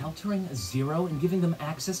 Sheltering a 0 and giving them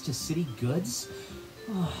access to city goods?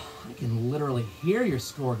 Oh, I can literally hear your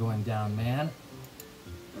score going down, man.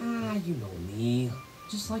 Ah, you know me.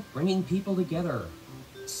 Just like bringing people together.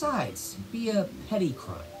 Besides, be a petty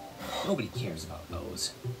crime. Nobody cares about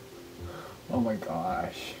those. Oh my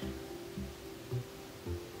gosh.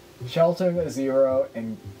 Sheltering a 0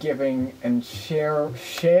 and giving and sharing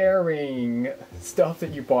stuff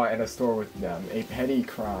that you bought at a store with them. A petty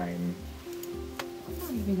crime. I'm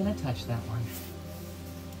not even gonna touch that one.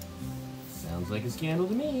 Sounds like a scandal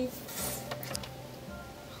to me.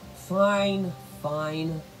 Fine. I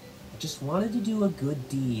just wanted to do a good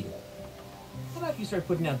deed. How about if you start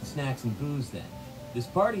putting out the snacks and booze then? This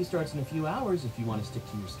party starts in a few hours if you want to stick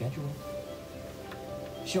to your schedule.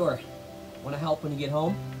 Sure. Want to help when you get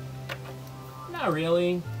home? Not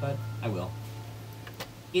really, but I will.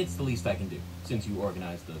 It's the least I can do, since you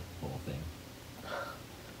organized the whole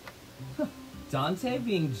thing. Dante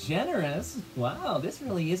being generous? Wow, this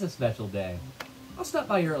really is a special day. I'll stop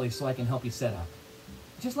by early so I can help you set up.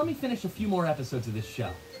 Just let me finish a few more episodes of this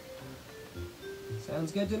show.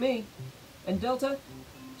 Sounds good to me. And Delta,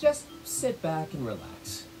 just sit back and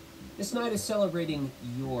relax. This night is celebrating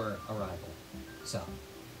your arrival. So,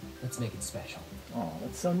 let's make it special. Oh,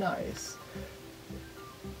 that's so nice.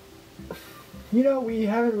 You know, we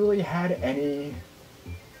haven't really had any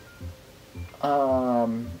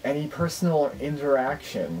personal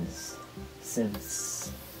interactions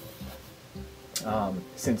since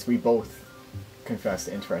we both confessed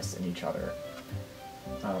interest in each other.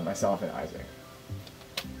 Myself and Isaac.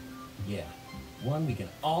 Yeah, one we can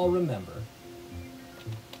all remember.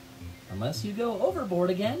 Unless you go overboard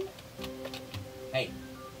again. Hey,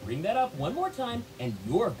 bring that up one more time and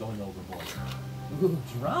you're going overboard. Ooh,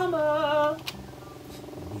 drama!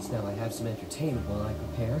 At least now I have some entertainment while I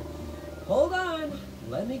prepare. Hold on.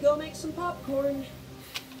 Let me go make some popcorn.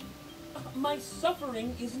 My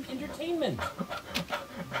suffering isn't entertainment.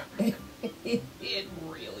 It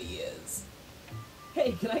really is.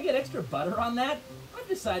 Hey, can I get extra butter on that? I've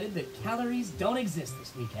decided that calories don't exist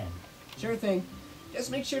this weekend. Sure thing. Just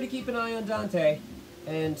make sure to keep an eye on Dante.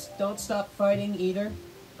 And don't stop fighting either.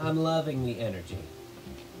 I'm loving the energy.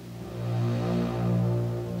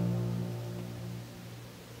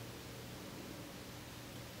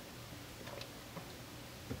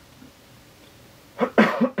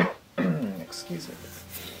 Excuse me.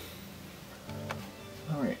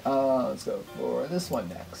 Alright, let's go for this one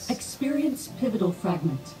next. Experience pivotal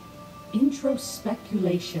fragment.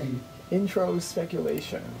 Introspeculation.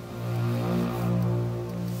 Introspeculation.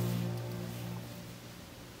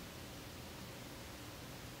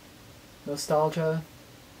 Nostalgia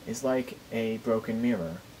is like a broken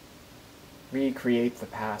mirror. Recreate the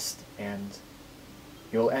past and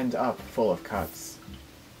you'll end up full of cuts.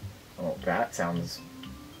 Oh, that sounds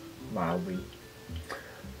mildly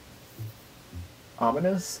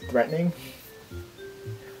ominous, threatening.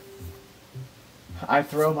 I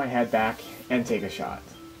throw my head back and take a shot.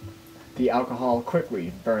 The alcohol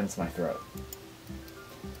quickly burns my throat.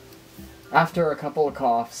 After a couple of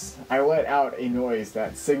coughs, I let out a noise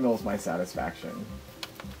that signals my satisfaction.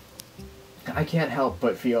 I can't help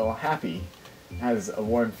but feel happy as a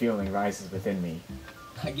warm feeling rises within me.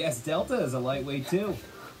 I guess Delta is a lightweight too.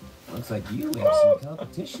 Looks like you have some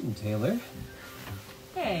competition, Taylor.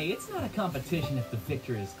 Hey, it's not a competition if the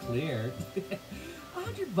victor is clear.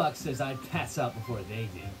 $100 says I'd pass out before they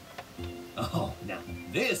do. Oh, now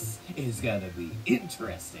this is gonna be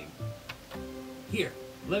interesting. Here,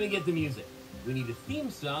 let me get the music. We need a theme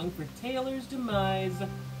song for Taylor's demise.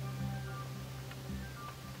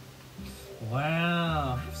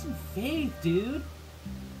 Wow, have some faith, dude.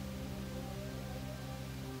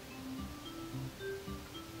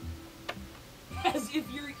 As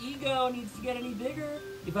if your ego needs to get any bigger.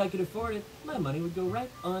 If I could afford it, my money would go right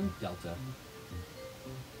on Delta.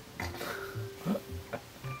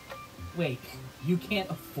 Wait, you can't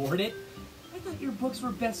afford it? I thought your books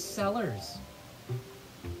were bestsellers.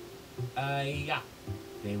 Yeah,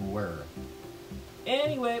 they were.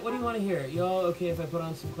 Anyway, what do you want to hear? You all okay if I put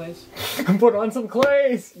on some Klace? Put on some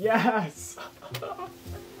Klace! Yes!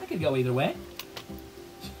 I could go either way.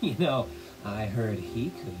 You know, I heard he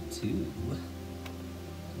could too.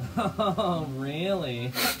 Oh, really? You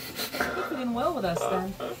fit in well with us,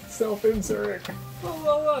 then. Self-insert. Whoa,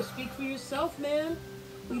 whoa, whoa, speak for yourself, man.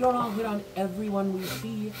 We don't all hit on everyone we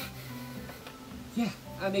see. Yeah,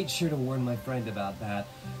 I made sure to warn my friend about that.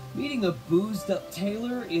 Meeting a boozed-up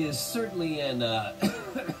Taylor is certainly an,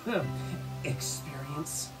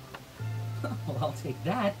 experience. Well, I'll take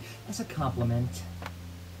that as a compliment.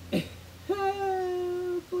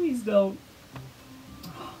 Please don't.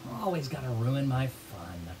 Always gotta ruin my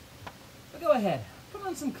fun. But go ahead, put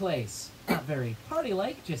on some Klace. Not very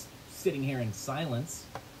party-like, just sitting here in silence.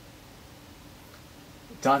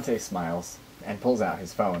 Dante smiles and pulls out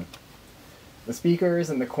his phone. The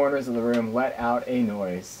speakers in the corners of the room let out a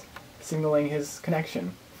noise, signaling his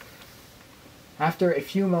connection. After a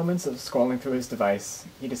few moments of scrolling through his device,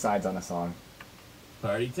 he decides on a song.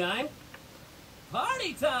 Party time?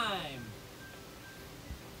 Party time!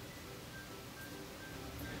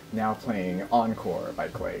 Now playing Encore by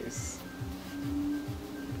Klace.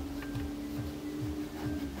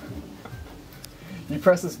 He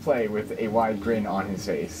presses play with a wide grin on his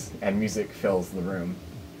face, and music fills the room.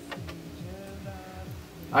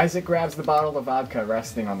 Isaac grabs the bottle of vodka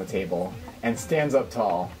resting on the table, and stands up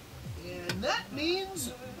tall. And that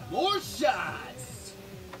means more shots!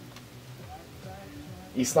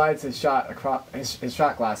 He slides his shot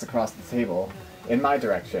glass across the table, in my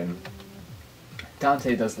direction.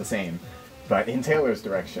 Dante does the same, but in Taylor's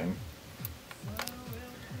direction.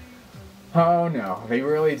 Oh no, they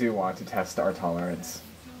really do want to test our tolerance.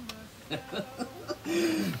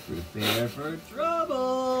 Prepare for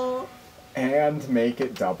trouble! And make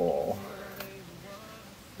it double.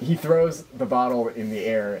 He throws the bottle in the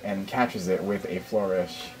air and catches it with a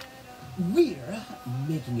flourish. We're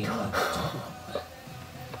making it like double.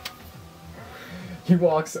 He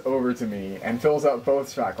walks over to me and fills up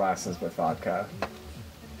both shot glasses with vodka.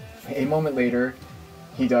 A moment later,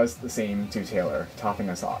 he does the same to Taylor, topping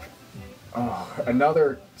us off. Oh,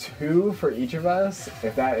 another 2 for each of us?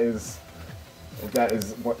 If that is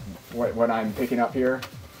what I'm picking up here.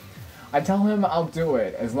 I tell him I'll do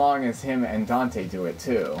it as long as him and Dante do it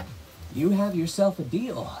too. You have yourself a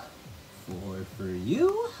deal. 4 for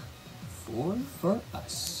you, 4 for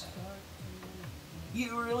us.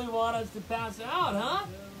 You really want us to pass out, huh?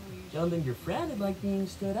 Don't think your friend would like being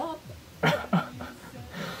stood up.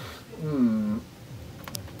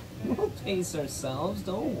 We'll pace ourselves,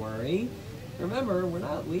 don't worry. Remember, we're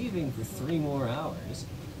not leaving for 3 more hours.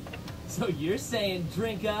 So you're saying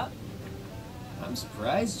drink up? I'm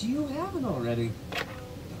surprised you haven't already.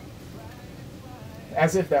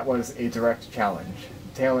 As if that was a direct challenge,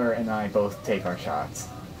 Taylor and I both take our shots.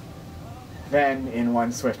 Then, in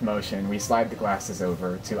one swift motion, we slide the glasses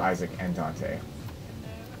over to Isaac and Dante.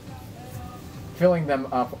 Filling them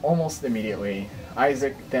up almost immediately,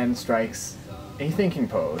 Isaac then strikes a thinking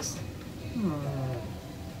pose.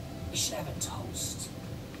 We should have a toast.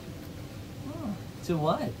 To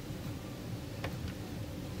what?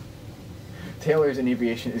 Taylor's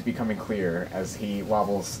inebriation is becoming clear as he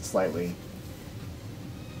wobbles slightly.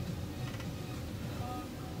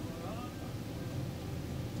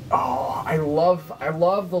 Oh, I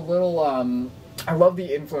love the little, I love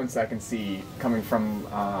the influence I can see coming from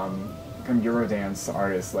Eurodance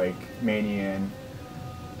artists like Manian,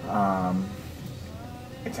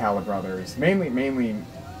 Italo Brothers, mainly Manian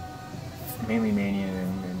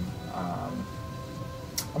and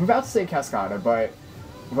I'm about to say Cascada, but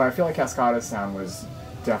I feel like Cascada's sound was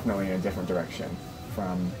definitely in a different direction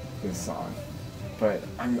from this song. But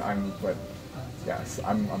I'm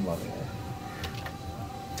loving it.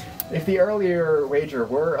 If the earlier wager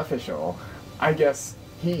were official, I guess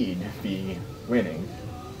he'd be winning.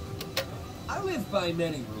 I live by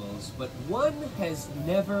many rules, but one has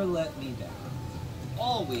never let me down.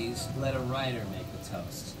 Always let a writer make the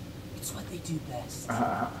toast. It's what they do best.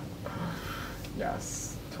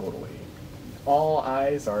 Yes, totally. All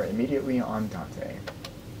eyes are immediately on Dante.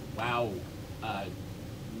 Wow.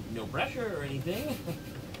 No pressure or anything.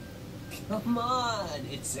 Come on,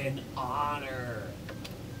 it's an honor.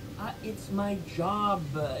 It's my job.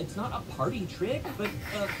 It's not a party trick, but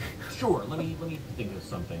sure. Let me think of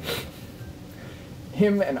something.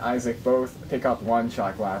 Him and Isaac both pick up one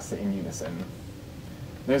shot glass in unison.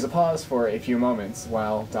 There's a pause for a few moments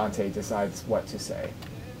while Dante decides what to say.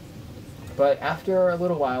 But after a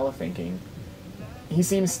little while of thinking, he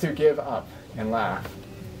seems to give up and laugh.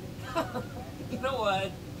 You know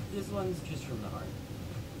what? This one's just from the heart.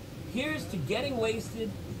 Here's to getting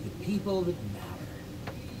wasted with the people that matter.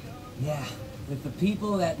 Yeah, with the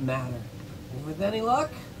people that matter. And with any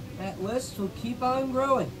luck, that list will keep on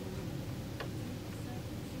growing.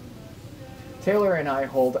 Taylor and I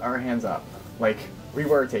hold our hands up, like we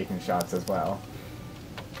were taking shots as well.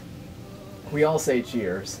 We all say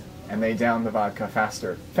cheers, and they down the vodka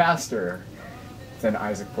faster than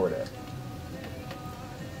Isaac poured it.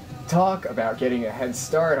 Talk about getting a head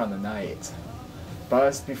start on the night.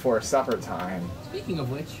 Buzzed before supper time. Speaking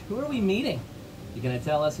of which, who are we meeting? You gonna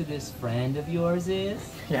tell us who this friend of yours is?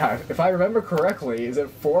 Yeah, if I remember correctly, is it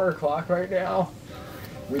 4 o'clock right now?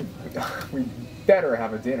 We better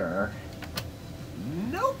have a dinner.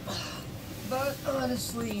 Nope. But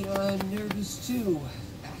honestly, I'm nervous too.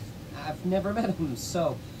 I've never met him,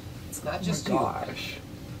 so it's not just you. Gosh.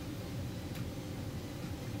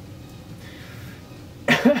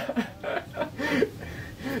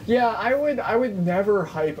 Yeah, I would never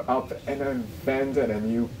hype up an event at a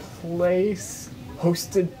new place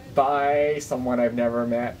hosted by someone I've never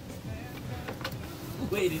met.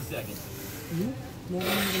 Wait a second. You never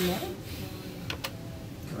even met him?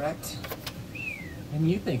 Correct. And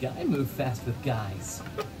you think I move fast with guys?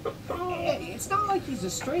 Hey, it's not like he's a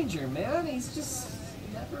stranger, man. He's just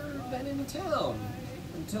never been in town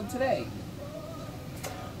until today.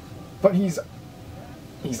 But he's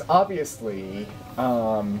obviously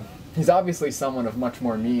someone of much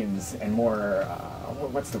more means and more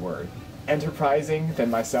what's the word? Enterprising than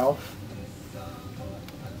myself.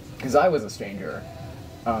 Because I was a stranger,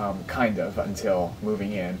 kind of, until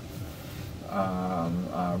moving in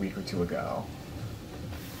a week or two ago.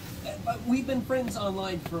 But we've been friends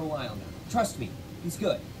online for a while now. Trust me, he's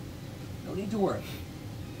good. No need to worry.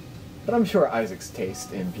 But I'm sure Isaac's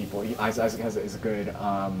taste in people, Isaac has a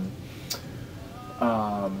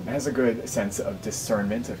good sense of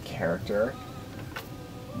discernment of character.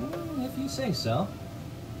 If you say so.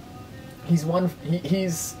 He's let's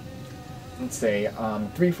say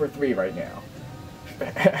 3 for 3 right now.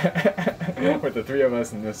 With the 3 of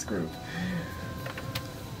us in this group.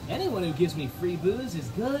 Anyone who gives me free booze is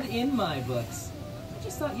good in my books. I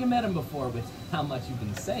just thought you met him before with how much you've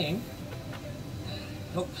been saying.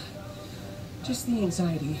 Nope. Just the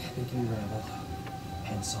anxiety making me ramble.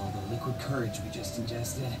 Hence all the liquid courage we just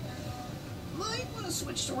ingested. Might want to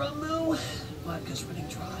switch to rum though. Vodka's running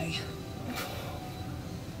dry.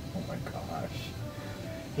 Oh my gosh.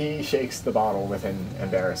 He shakes the bottle with an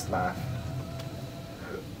embarrassed laugh.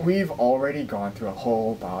 We've already gone through a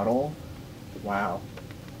whole bottle? Wow.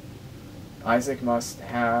 Isaac must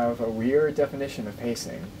have a weird definition of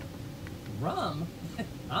pacing. Rum?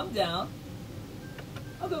 I'm down.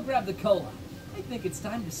 I'll go grab the cola. I think it's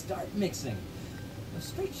time to start mixing. The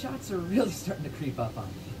straight shots are really starting to creep up on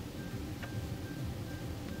me.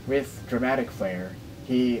 With dramatic flair,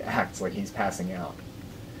 he acts like he's passing out.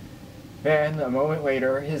 Then, a moment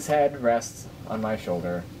later, his head rests on my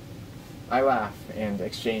shoulder. I laugh and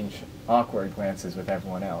exchange awkward glances with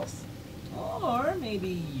everyone else. Or maybe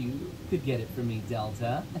you could get it for me,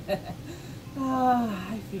 Delta.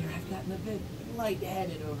 I fear I've gotten a bit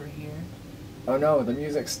lightheaded over here. Oh no, the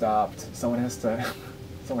music stopped. Someone has to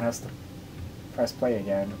press play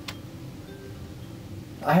again.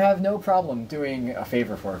 I have no problem doing a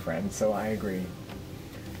favor for a friend, so I agree.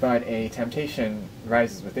 But a temptation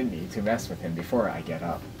rises within me to mess with him before I get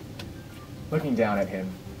up. Looking down at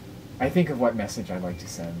him, I think of what message I'd like to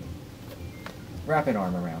send. Wrap an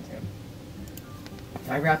arm around him.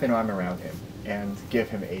 I wrap an arm around him and give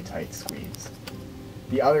him a tight squeeze.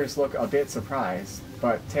 The others look a bit surprised,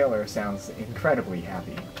 but Taylor sounds incredibly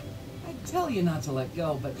happy. I'd tell you not to let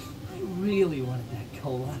go, but I really wanted that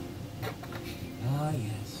cola. Ah,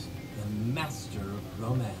 yes, the master of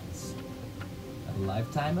romance. A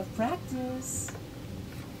lifetime of practice. Oh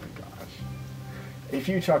my gosh. A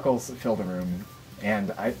few chuckles fill the room,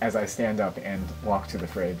 and as I stand up and walk to the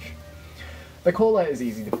fridge. The cola is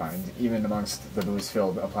easy to find, even amongst the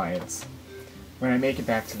booze-filled appliance. When I make it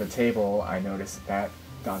back to the table, I notice that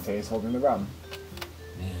Dante is holding the rum.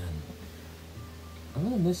 Man, I'm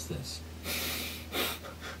gonna miss this.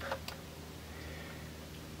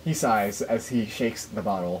 He sighs as he shakes the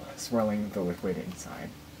bottle, swirling the liquid inside.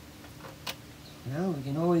 Well, we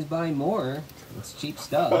can always buy more. It's cheap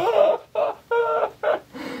stuff.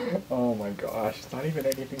 Oh my gosh, it's not even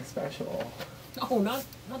anything special. No, not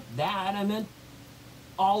that. I meant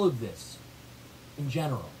all of this. In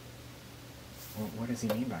general. What does he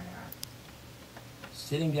mean by that?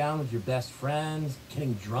 Sitting down with your best friends,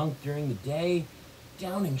 getting drunk during the day,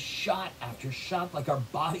 downing shot after shot like our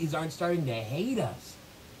bodies aren't starting to hate us.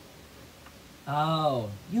 Oh,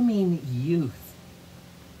 you mean youth.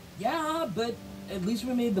 Yeah, but at least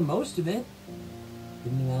we made the most of it.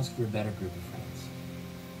 Didn't you ask for a better group of friends?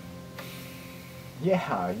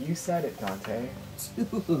 Yeah, you said it, Dante.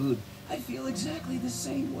 Dude, I feel exactly the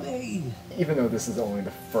same way. Even though this is only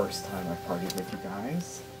the first time I've partied with you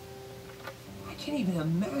guys. I can't even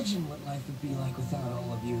imagine what life would be like without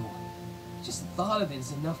all of you. Just the thought of it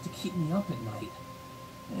is enough to keep me up at night.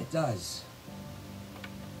 And it does.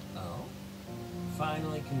 Oh?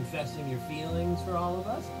 Finally confessing your feelings for all of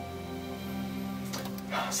us?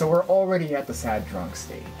 So we're already at the sad drunk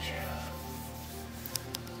stage.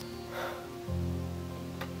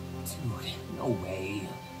 Dude, no way.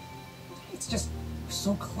 It's just, we're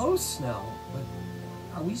so close now. But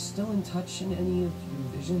are we still in touch in any of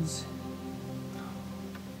your visions?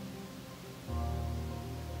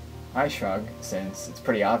 I shrug, since it's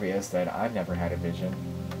pretty obvious that I've never had a vision.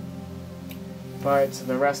 But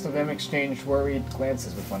the rest of them exchange worried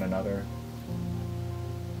glances with one another.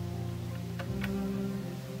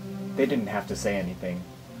 They didn't have to say anything.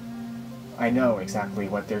 I know exactly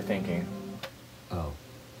what they're thinking. Oh.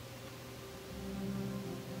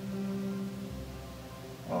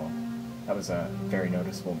 Oh, that was a very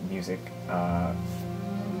noticeable music,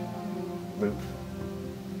 loop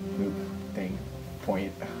thing,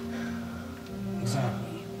 point.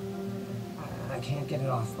 Exactly. I can't get it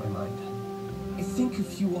off my mind. I think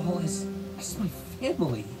of you all as my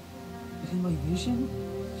family. But in my vision,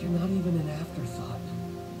 you're not even an afterthought.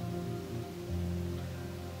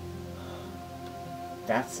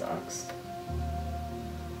 That sucks.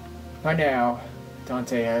 By now,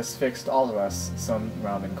 Dante has fixed all of us some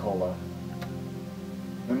rum and cola.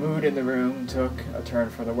 The mood in the room took a turn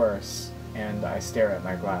for the worse, and I stare at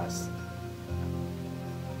my glass.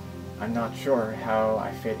 I'm not sure how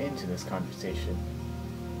I fit into this conversation.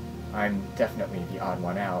 I'm definitely the odd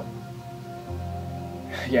one out.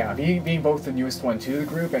 Yeah, being both the newest one to the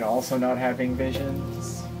group and also not having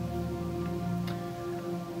visions.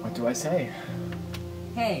 What do I say?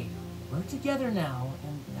 Hey, we're together now,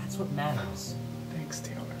 and that's what matters. Thanks,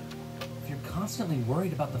 Taylor. If you're constantly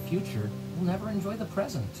worried about the future, you'll never enjoy the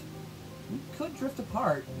present. We could drift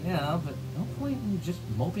apart, yeah, but no point in just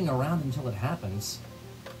moping around until it happens.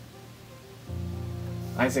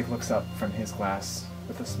 Isaac looks up from his glass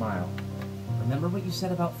with a smile. Remember what you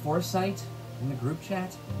said about foresight in the group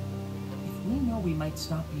chat? If we know we might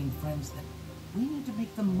stop being friends, then we need to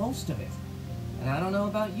make the most of it. And I don't know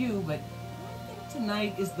about you, but I think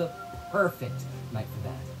tonight is the perfect night for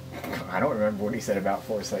that. I don't remember what he said about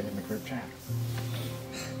foresight in the group chat.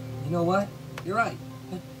 You know what? You're right.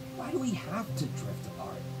 But why Why do we have to drift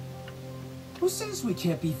apart? Who says we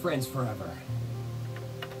can't be friends forever?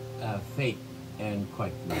 Fate, and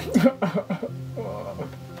quite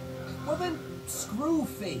well then, screw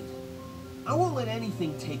fate. I won't let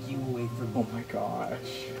anything take you away from me. Oh my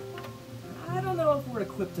gosh. I don't know if we're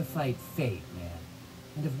equipped to fight fate, man.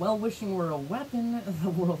 And if well-wishing were a weapon, the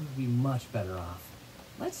world would be much better off.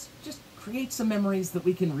 Let's just create some memories that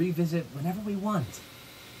we can revisit whenever we want.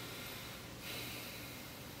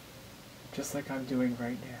 Just like I'm doing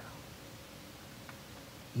right now.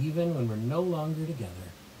 Even when we're no longer together.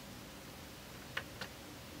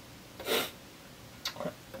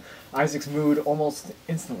 Isaac's mood almost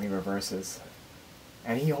instantly reverses,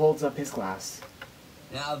 and he holds up his glass.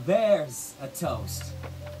 Now there's a toast.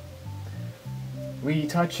 We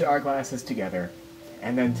touch our glasses together,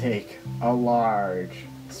 and then take a large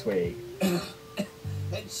swig.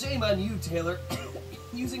 Shame on you, Taylor.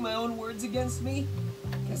 Using my own words against me?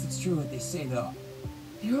 Guess it's true what they say, though.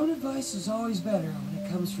 Your own advice is always better when it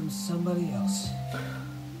comes from somebody else.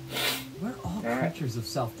 We're all That creatures of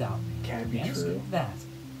self-doubt. can be Can't true. escape that.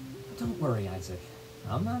 Don't worry, Isaac.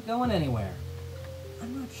 I'm not going anywhere.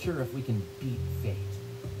 I'm not sure if we can beat fate.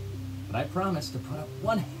 But I promise to put up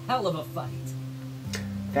one hell of a fight.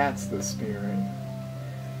 That's the spirit.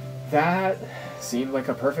 That seemed like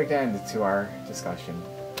a perfect end to our discussion.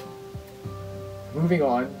 Moving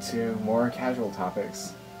on to more casual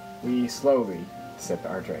topics, we slowly sip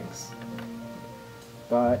our drinks.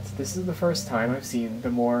 But this is the first time I've seen the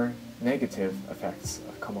more negative effects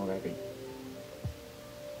of Komorebi.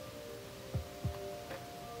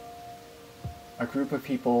 A group of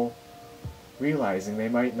people realizing they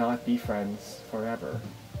might not be friends forever.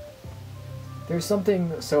 There's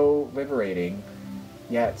something so liberating,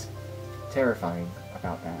 yet terrifying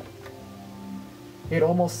about that. It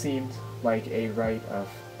almost seemed like a rite of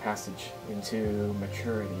passage into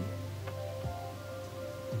maturity.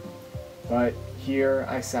 But here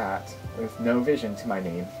I sat, with no vision to my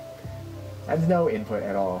name, and no input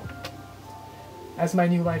at all. As my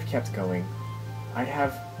new life kept going, I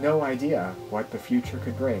have no idea what the future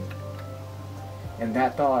could bring. And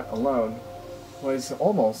that thought alone was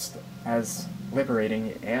almost as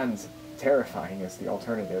liberating and terrifying as the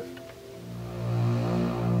alternative.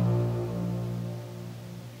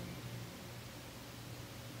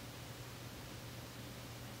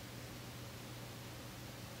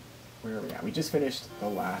 Where are we at? We just finished the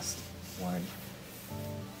last one.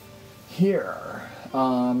 Here.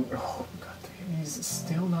 Oh god, he's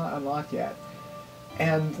still not unlocked yet.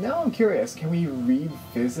 And now I'm curious, can we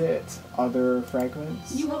revisit other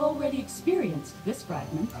fragments? You have already experienced this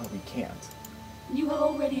fragment. Oh, we can't. You have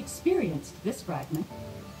already experienced this fragment.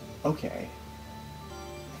 Okay.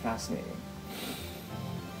 Fascinating.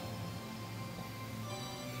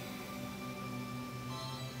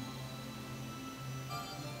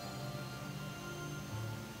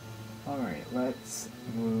 Alright, let's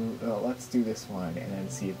move. Let's do this one and then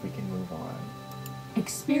see if we can move on.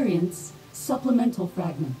 Experience supplemental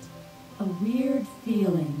fragment. A weird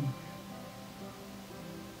feeling.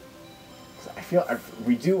 So I feel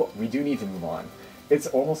we do need to move on. It's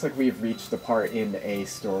almost like we've reached the part in a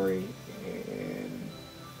story in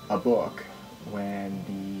a book when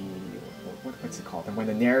what's it called? And when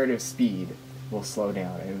the narrative speed will slow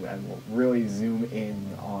down and will really zoom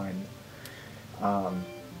in on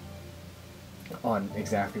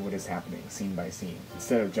exactly what is happening scene by scene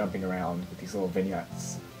instead of jumping around with these little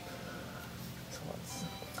vignettes. So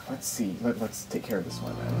let's see. Let's take care of this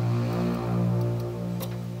one then.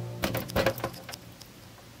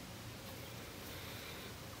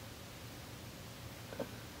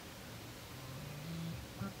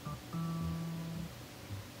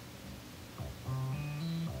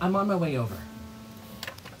 I'm on my way over.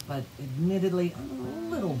 But admittedly, I'm a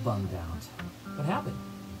little bummed out. What happened?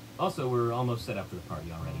 Also, we're almost set up for the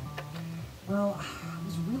party already. Well, I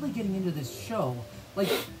was really getting into this show. Like,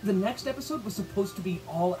 the next episode was supposed to be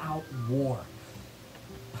all-out war.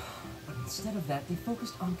 But instead of that, they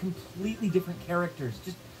focused on completely different characters.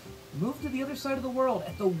 Just moved to the other side of the world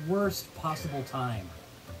at the worst possible time.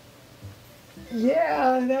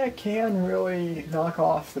 Yeah, that can really knock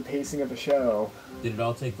off the pacing of the show. Did it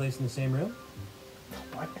all take place in the same room?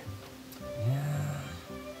 What? Yeah.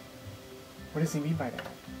 What does he mean by that?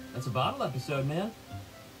 That's a bottle episode, man.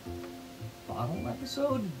 Bottle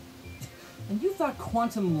episode? And you thought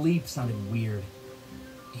Quantum Leap sounded weird.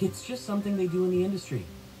 It's just something they do in the industry.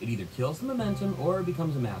 It either kills the momentum or it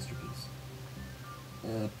becomes a masterpiece.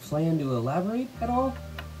 Plan to elaborate at all?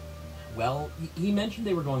 Well, he mentioned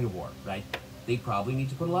they were going to war, right? They probably need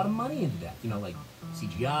to put a lot of money into that. You know, like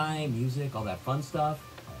CGI, music, all that fun stuff.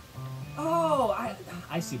 Oh,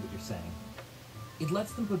 I see what you're saying. It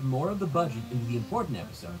lets them put more of the budget into the important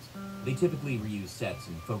episodes. They typically reuse sets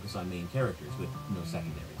and focus on main characters with no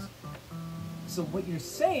secondaries. So what you're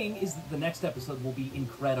saying is that the next episode will be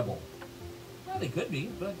incredible. Well, they could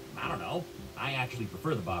be, but I don't know. I actually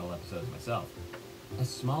prefer the bottle episodes myself. A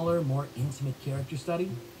smaller, more intimate character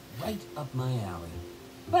study? Right up my alley.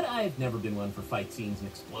 But I've never been one for fight scenes and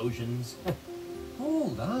explosions.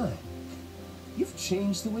 Hold on. You've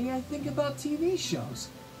changed the way I think about TV shows.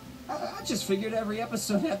 I just figured every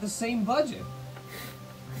episode had the same budget.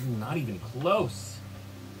 Not even close.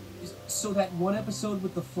 So that one episode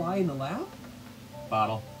with the fly in the lab?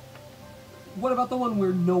 Bottle. What about the one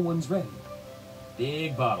where no one's ready?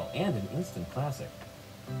 Big bottle, and an instant classic.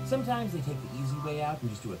 Sometimes they take the easy way out and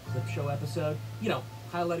just do a clip show episode. You know,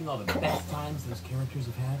 highlighting all the best times those characters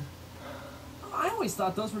have had. I always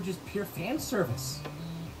thought those were just pure fan service.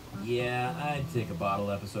 Yeah, I'd take a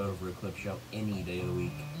bottle episode over a clip show any day of the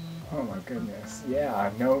week. Oh my goodness.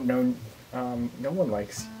 Yeah, no one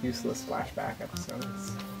likes useless flashback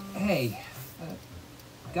episodes. Hey,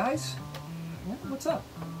 guys, what's up?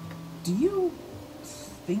 Do you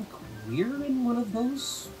think we're in one of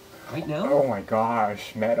those right now? Oh my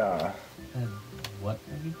gosh, meta. What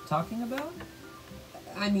are you talking about?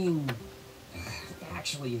 I mean,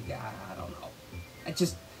 actually, I don't know. I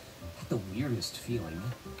just had the weirdest feeling.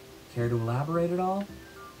 Care to elaborate at all?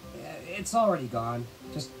 It's already gone.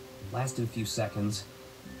 Just lasted a few seconds.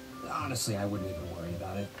 Honestly, I wouldn't even worry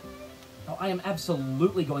about it. Oh, I am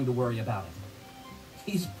absolutely going to worry about it.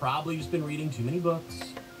 He's probably just been reading too many books.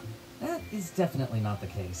 That is definitely not the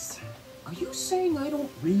case. Are you saying I don't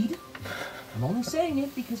read? I'm only saying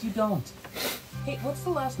it because you don't. Hey, what's the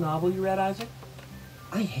last novel you read, Isaac?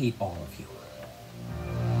 I hate all of you.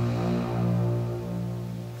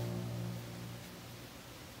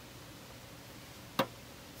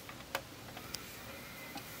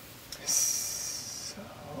 So,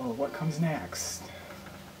 what comes next?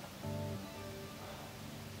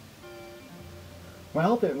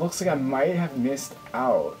 Well, it looks like I might have missed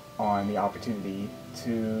out on the opportunity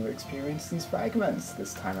to experience these fragments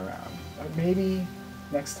this time around. But maybe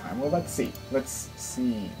next time. Well, let's see. Let's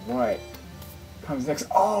see what comes next.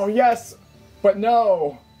 Oh, yes! But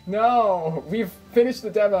no! No! We've finished the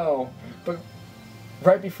demo! But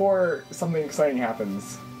right before something exciting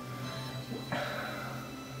happens.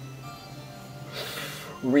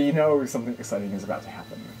 We know something exciting is about to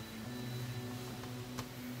happen.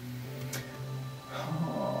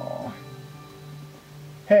 Oh.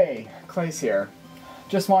 Hey, Klace here.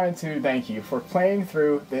 Just wanted to thank you for playing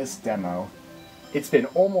through this demo. It's been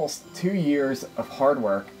almost 2 years of hard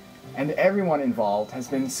work, and everyone involved has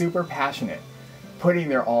been super passionate, putting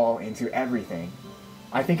their all into everything.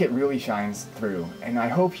 I think it really shines through, and I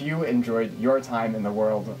hope you enjoyed your time in the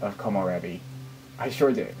world of Komorebi. I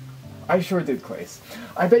sure did. I sure did, Klace.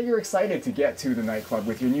 I bet you're excited to get to the nightclub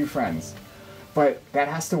with your new friends, but that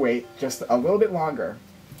has to wait just a little bit longer.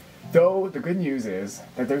 Though the good news is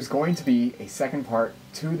that there's going to be a second part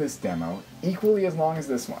to this demo, equally as long as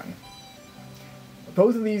this one.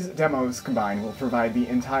 Both of these demos combined will provide the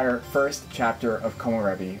entire first chapter of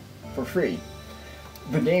Komorebi for free.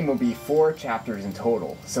 The game will be 4 chapters in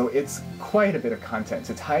total, so it's quite a bit of content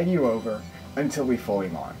to tide you over until we fully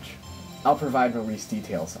launch. I'll provide release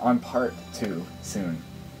details on part 2 soon.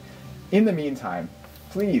 In the meantime,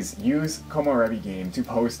 please use Komorebi Game to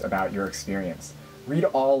post about your experience. We'd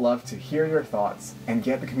all love to hear your thoughts and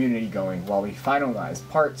get the community going while we finalize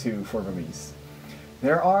part 2 for release.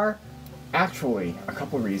 There are actually a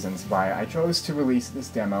couple reasons why I chose to release this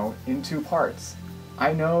demo in 2 parts.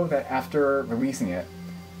 I know that after releasing it,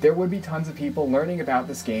 there would be tons of people learning about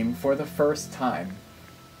this game for the first time.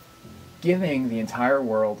 Giving the entire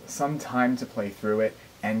world some time to play through it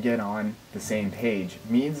and get on the same page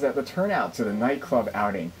means that the turnout to the nightclub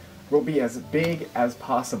outing will be as big as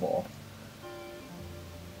possible.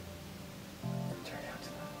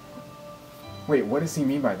 Wait, what does he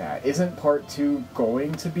mean by that? Isn't part 2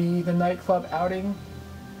 going to be the nightclub outing?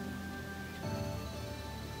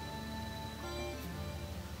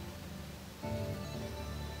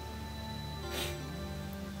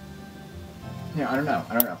 Yeah, I don't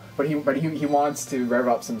know. But he wants to rev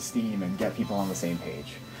up some steam and get people on the same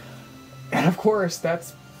page. And of course,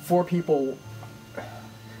 that's for people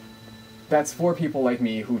like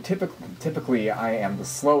me who typically I am the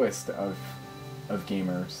slowest of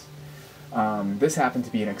gamers. This happened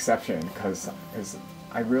to be an exception because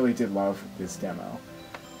I really did love this demo.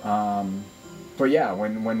 But yeah,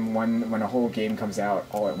 when a whole game comes out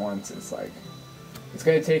all at once, it's like it's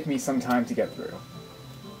gonna take me some time to get through.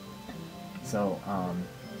 So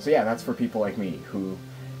yeah, that's for people like me who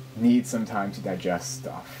need some time to digest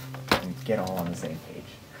stuff and get all on the same page.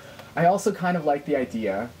 I also kind of like the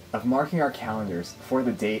idea of marking our calendars for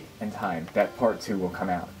the date and time that Part 2 will come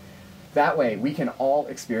out. That way, we can all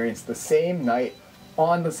experience the same night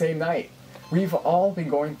on the same night. We've all been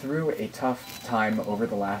going through a tough time over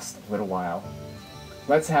the last little while.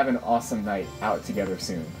 Let's have an awesome night out together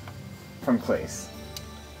soon. From Klace.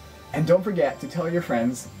 And don't forget to tell your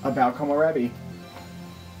friends about Komorebi.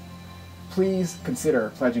 Please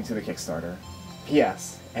consider pledging to the Kickstarter.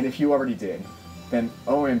 P.S. And if you already did, then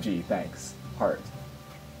OMG, thanks. Heart.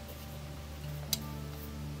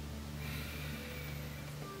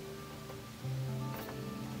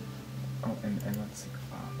 Oh, and let's see.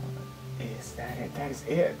 Is that it? That is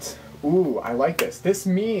it. Ooh, I like this. This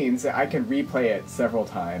means that I can replay it several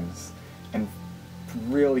times and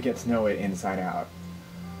really get to know it inside out.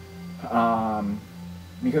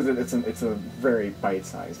 Because it's a very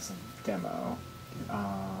bite-sized demo.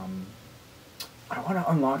 I want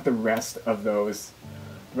to unlock the rest of those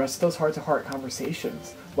heart-to-heart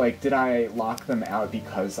conversations. Like, did I lock them out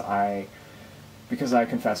because I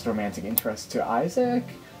confessed romantic interest to Isaac?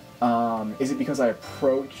 Is it because I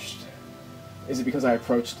approached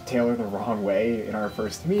Taylor the wrong way in our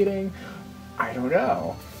first meeting? I don't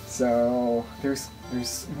know. So there's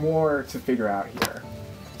more to figure out here.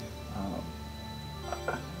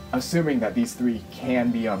 Assuming that these 3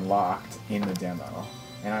 can be unlocked in the demo,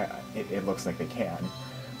 and it looks like they can.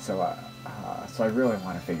 So I really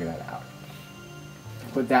want to figure that out.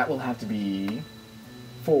 But that will have to be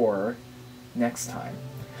for next time.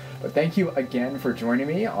 But thank you again for joining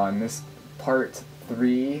me on this Part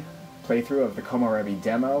 3 playthrough of the Komorebi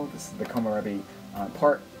Demo. This is the Komorebi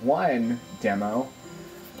Part 1 demo,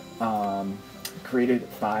 created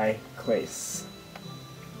by Klace.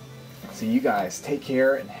 So you guys take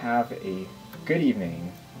care and have a good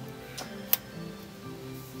evening.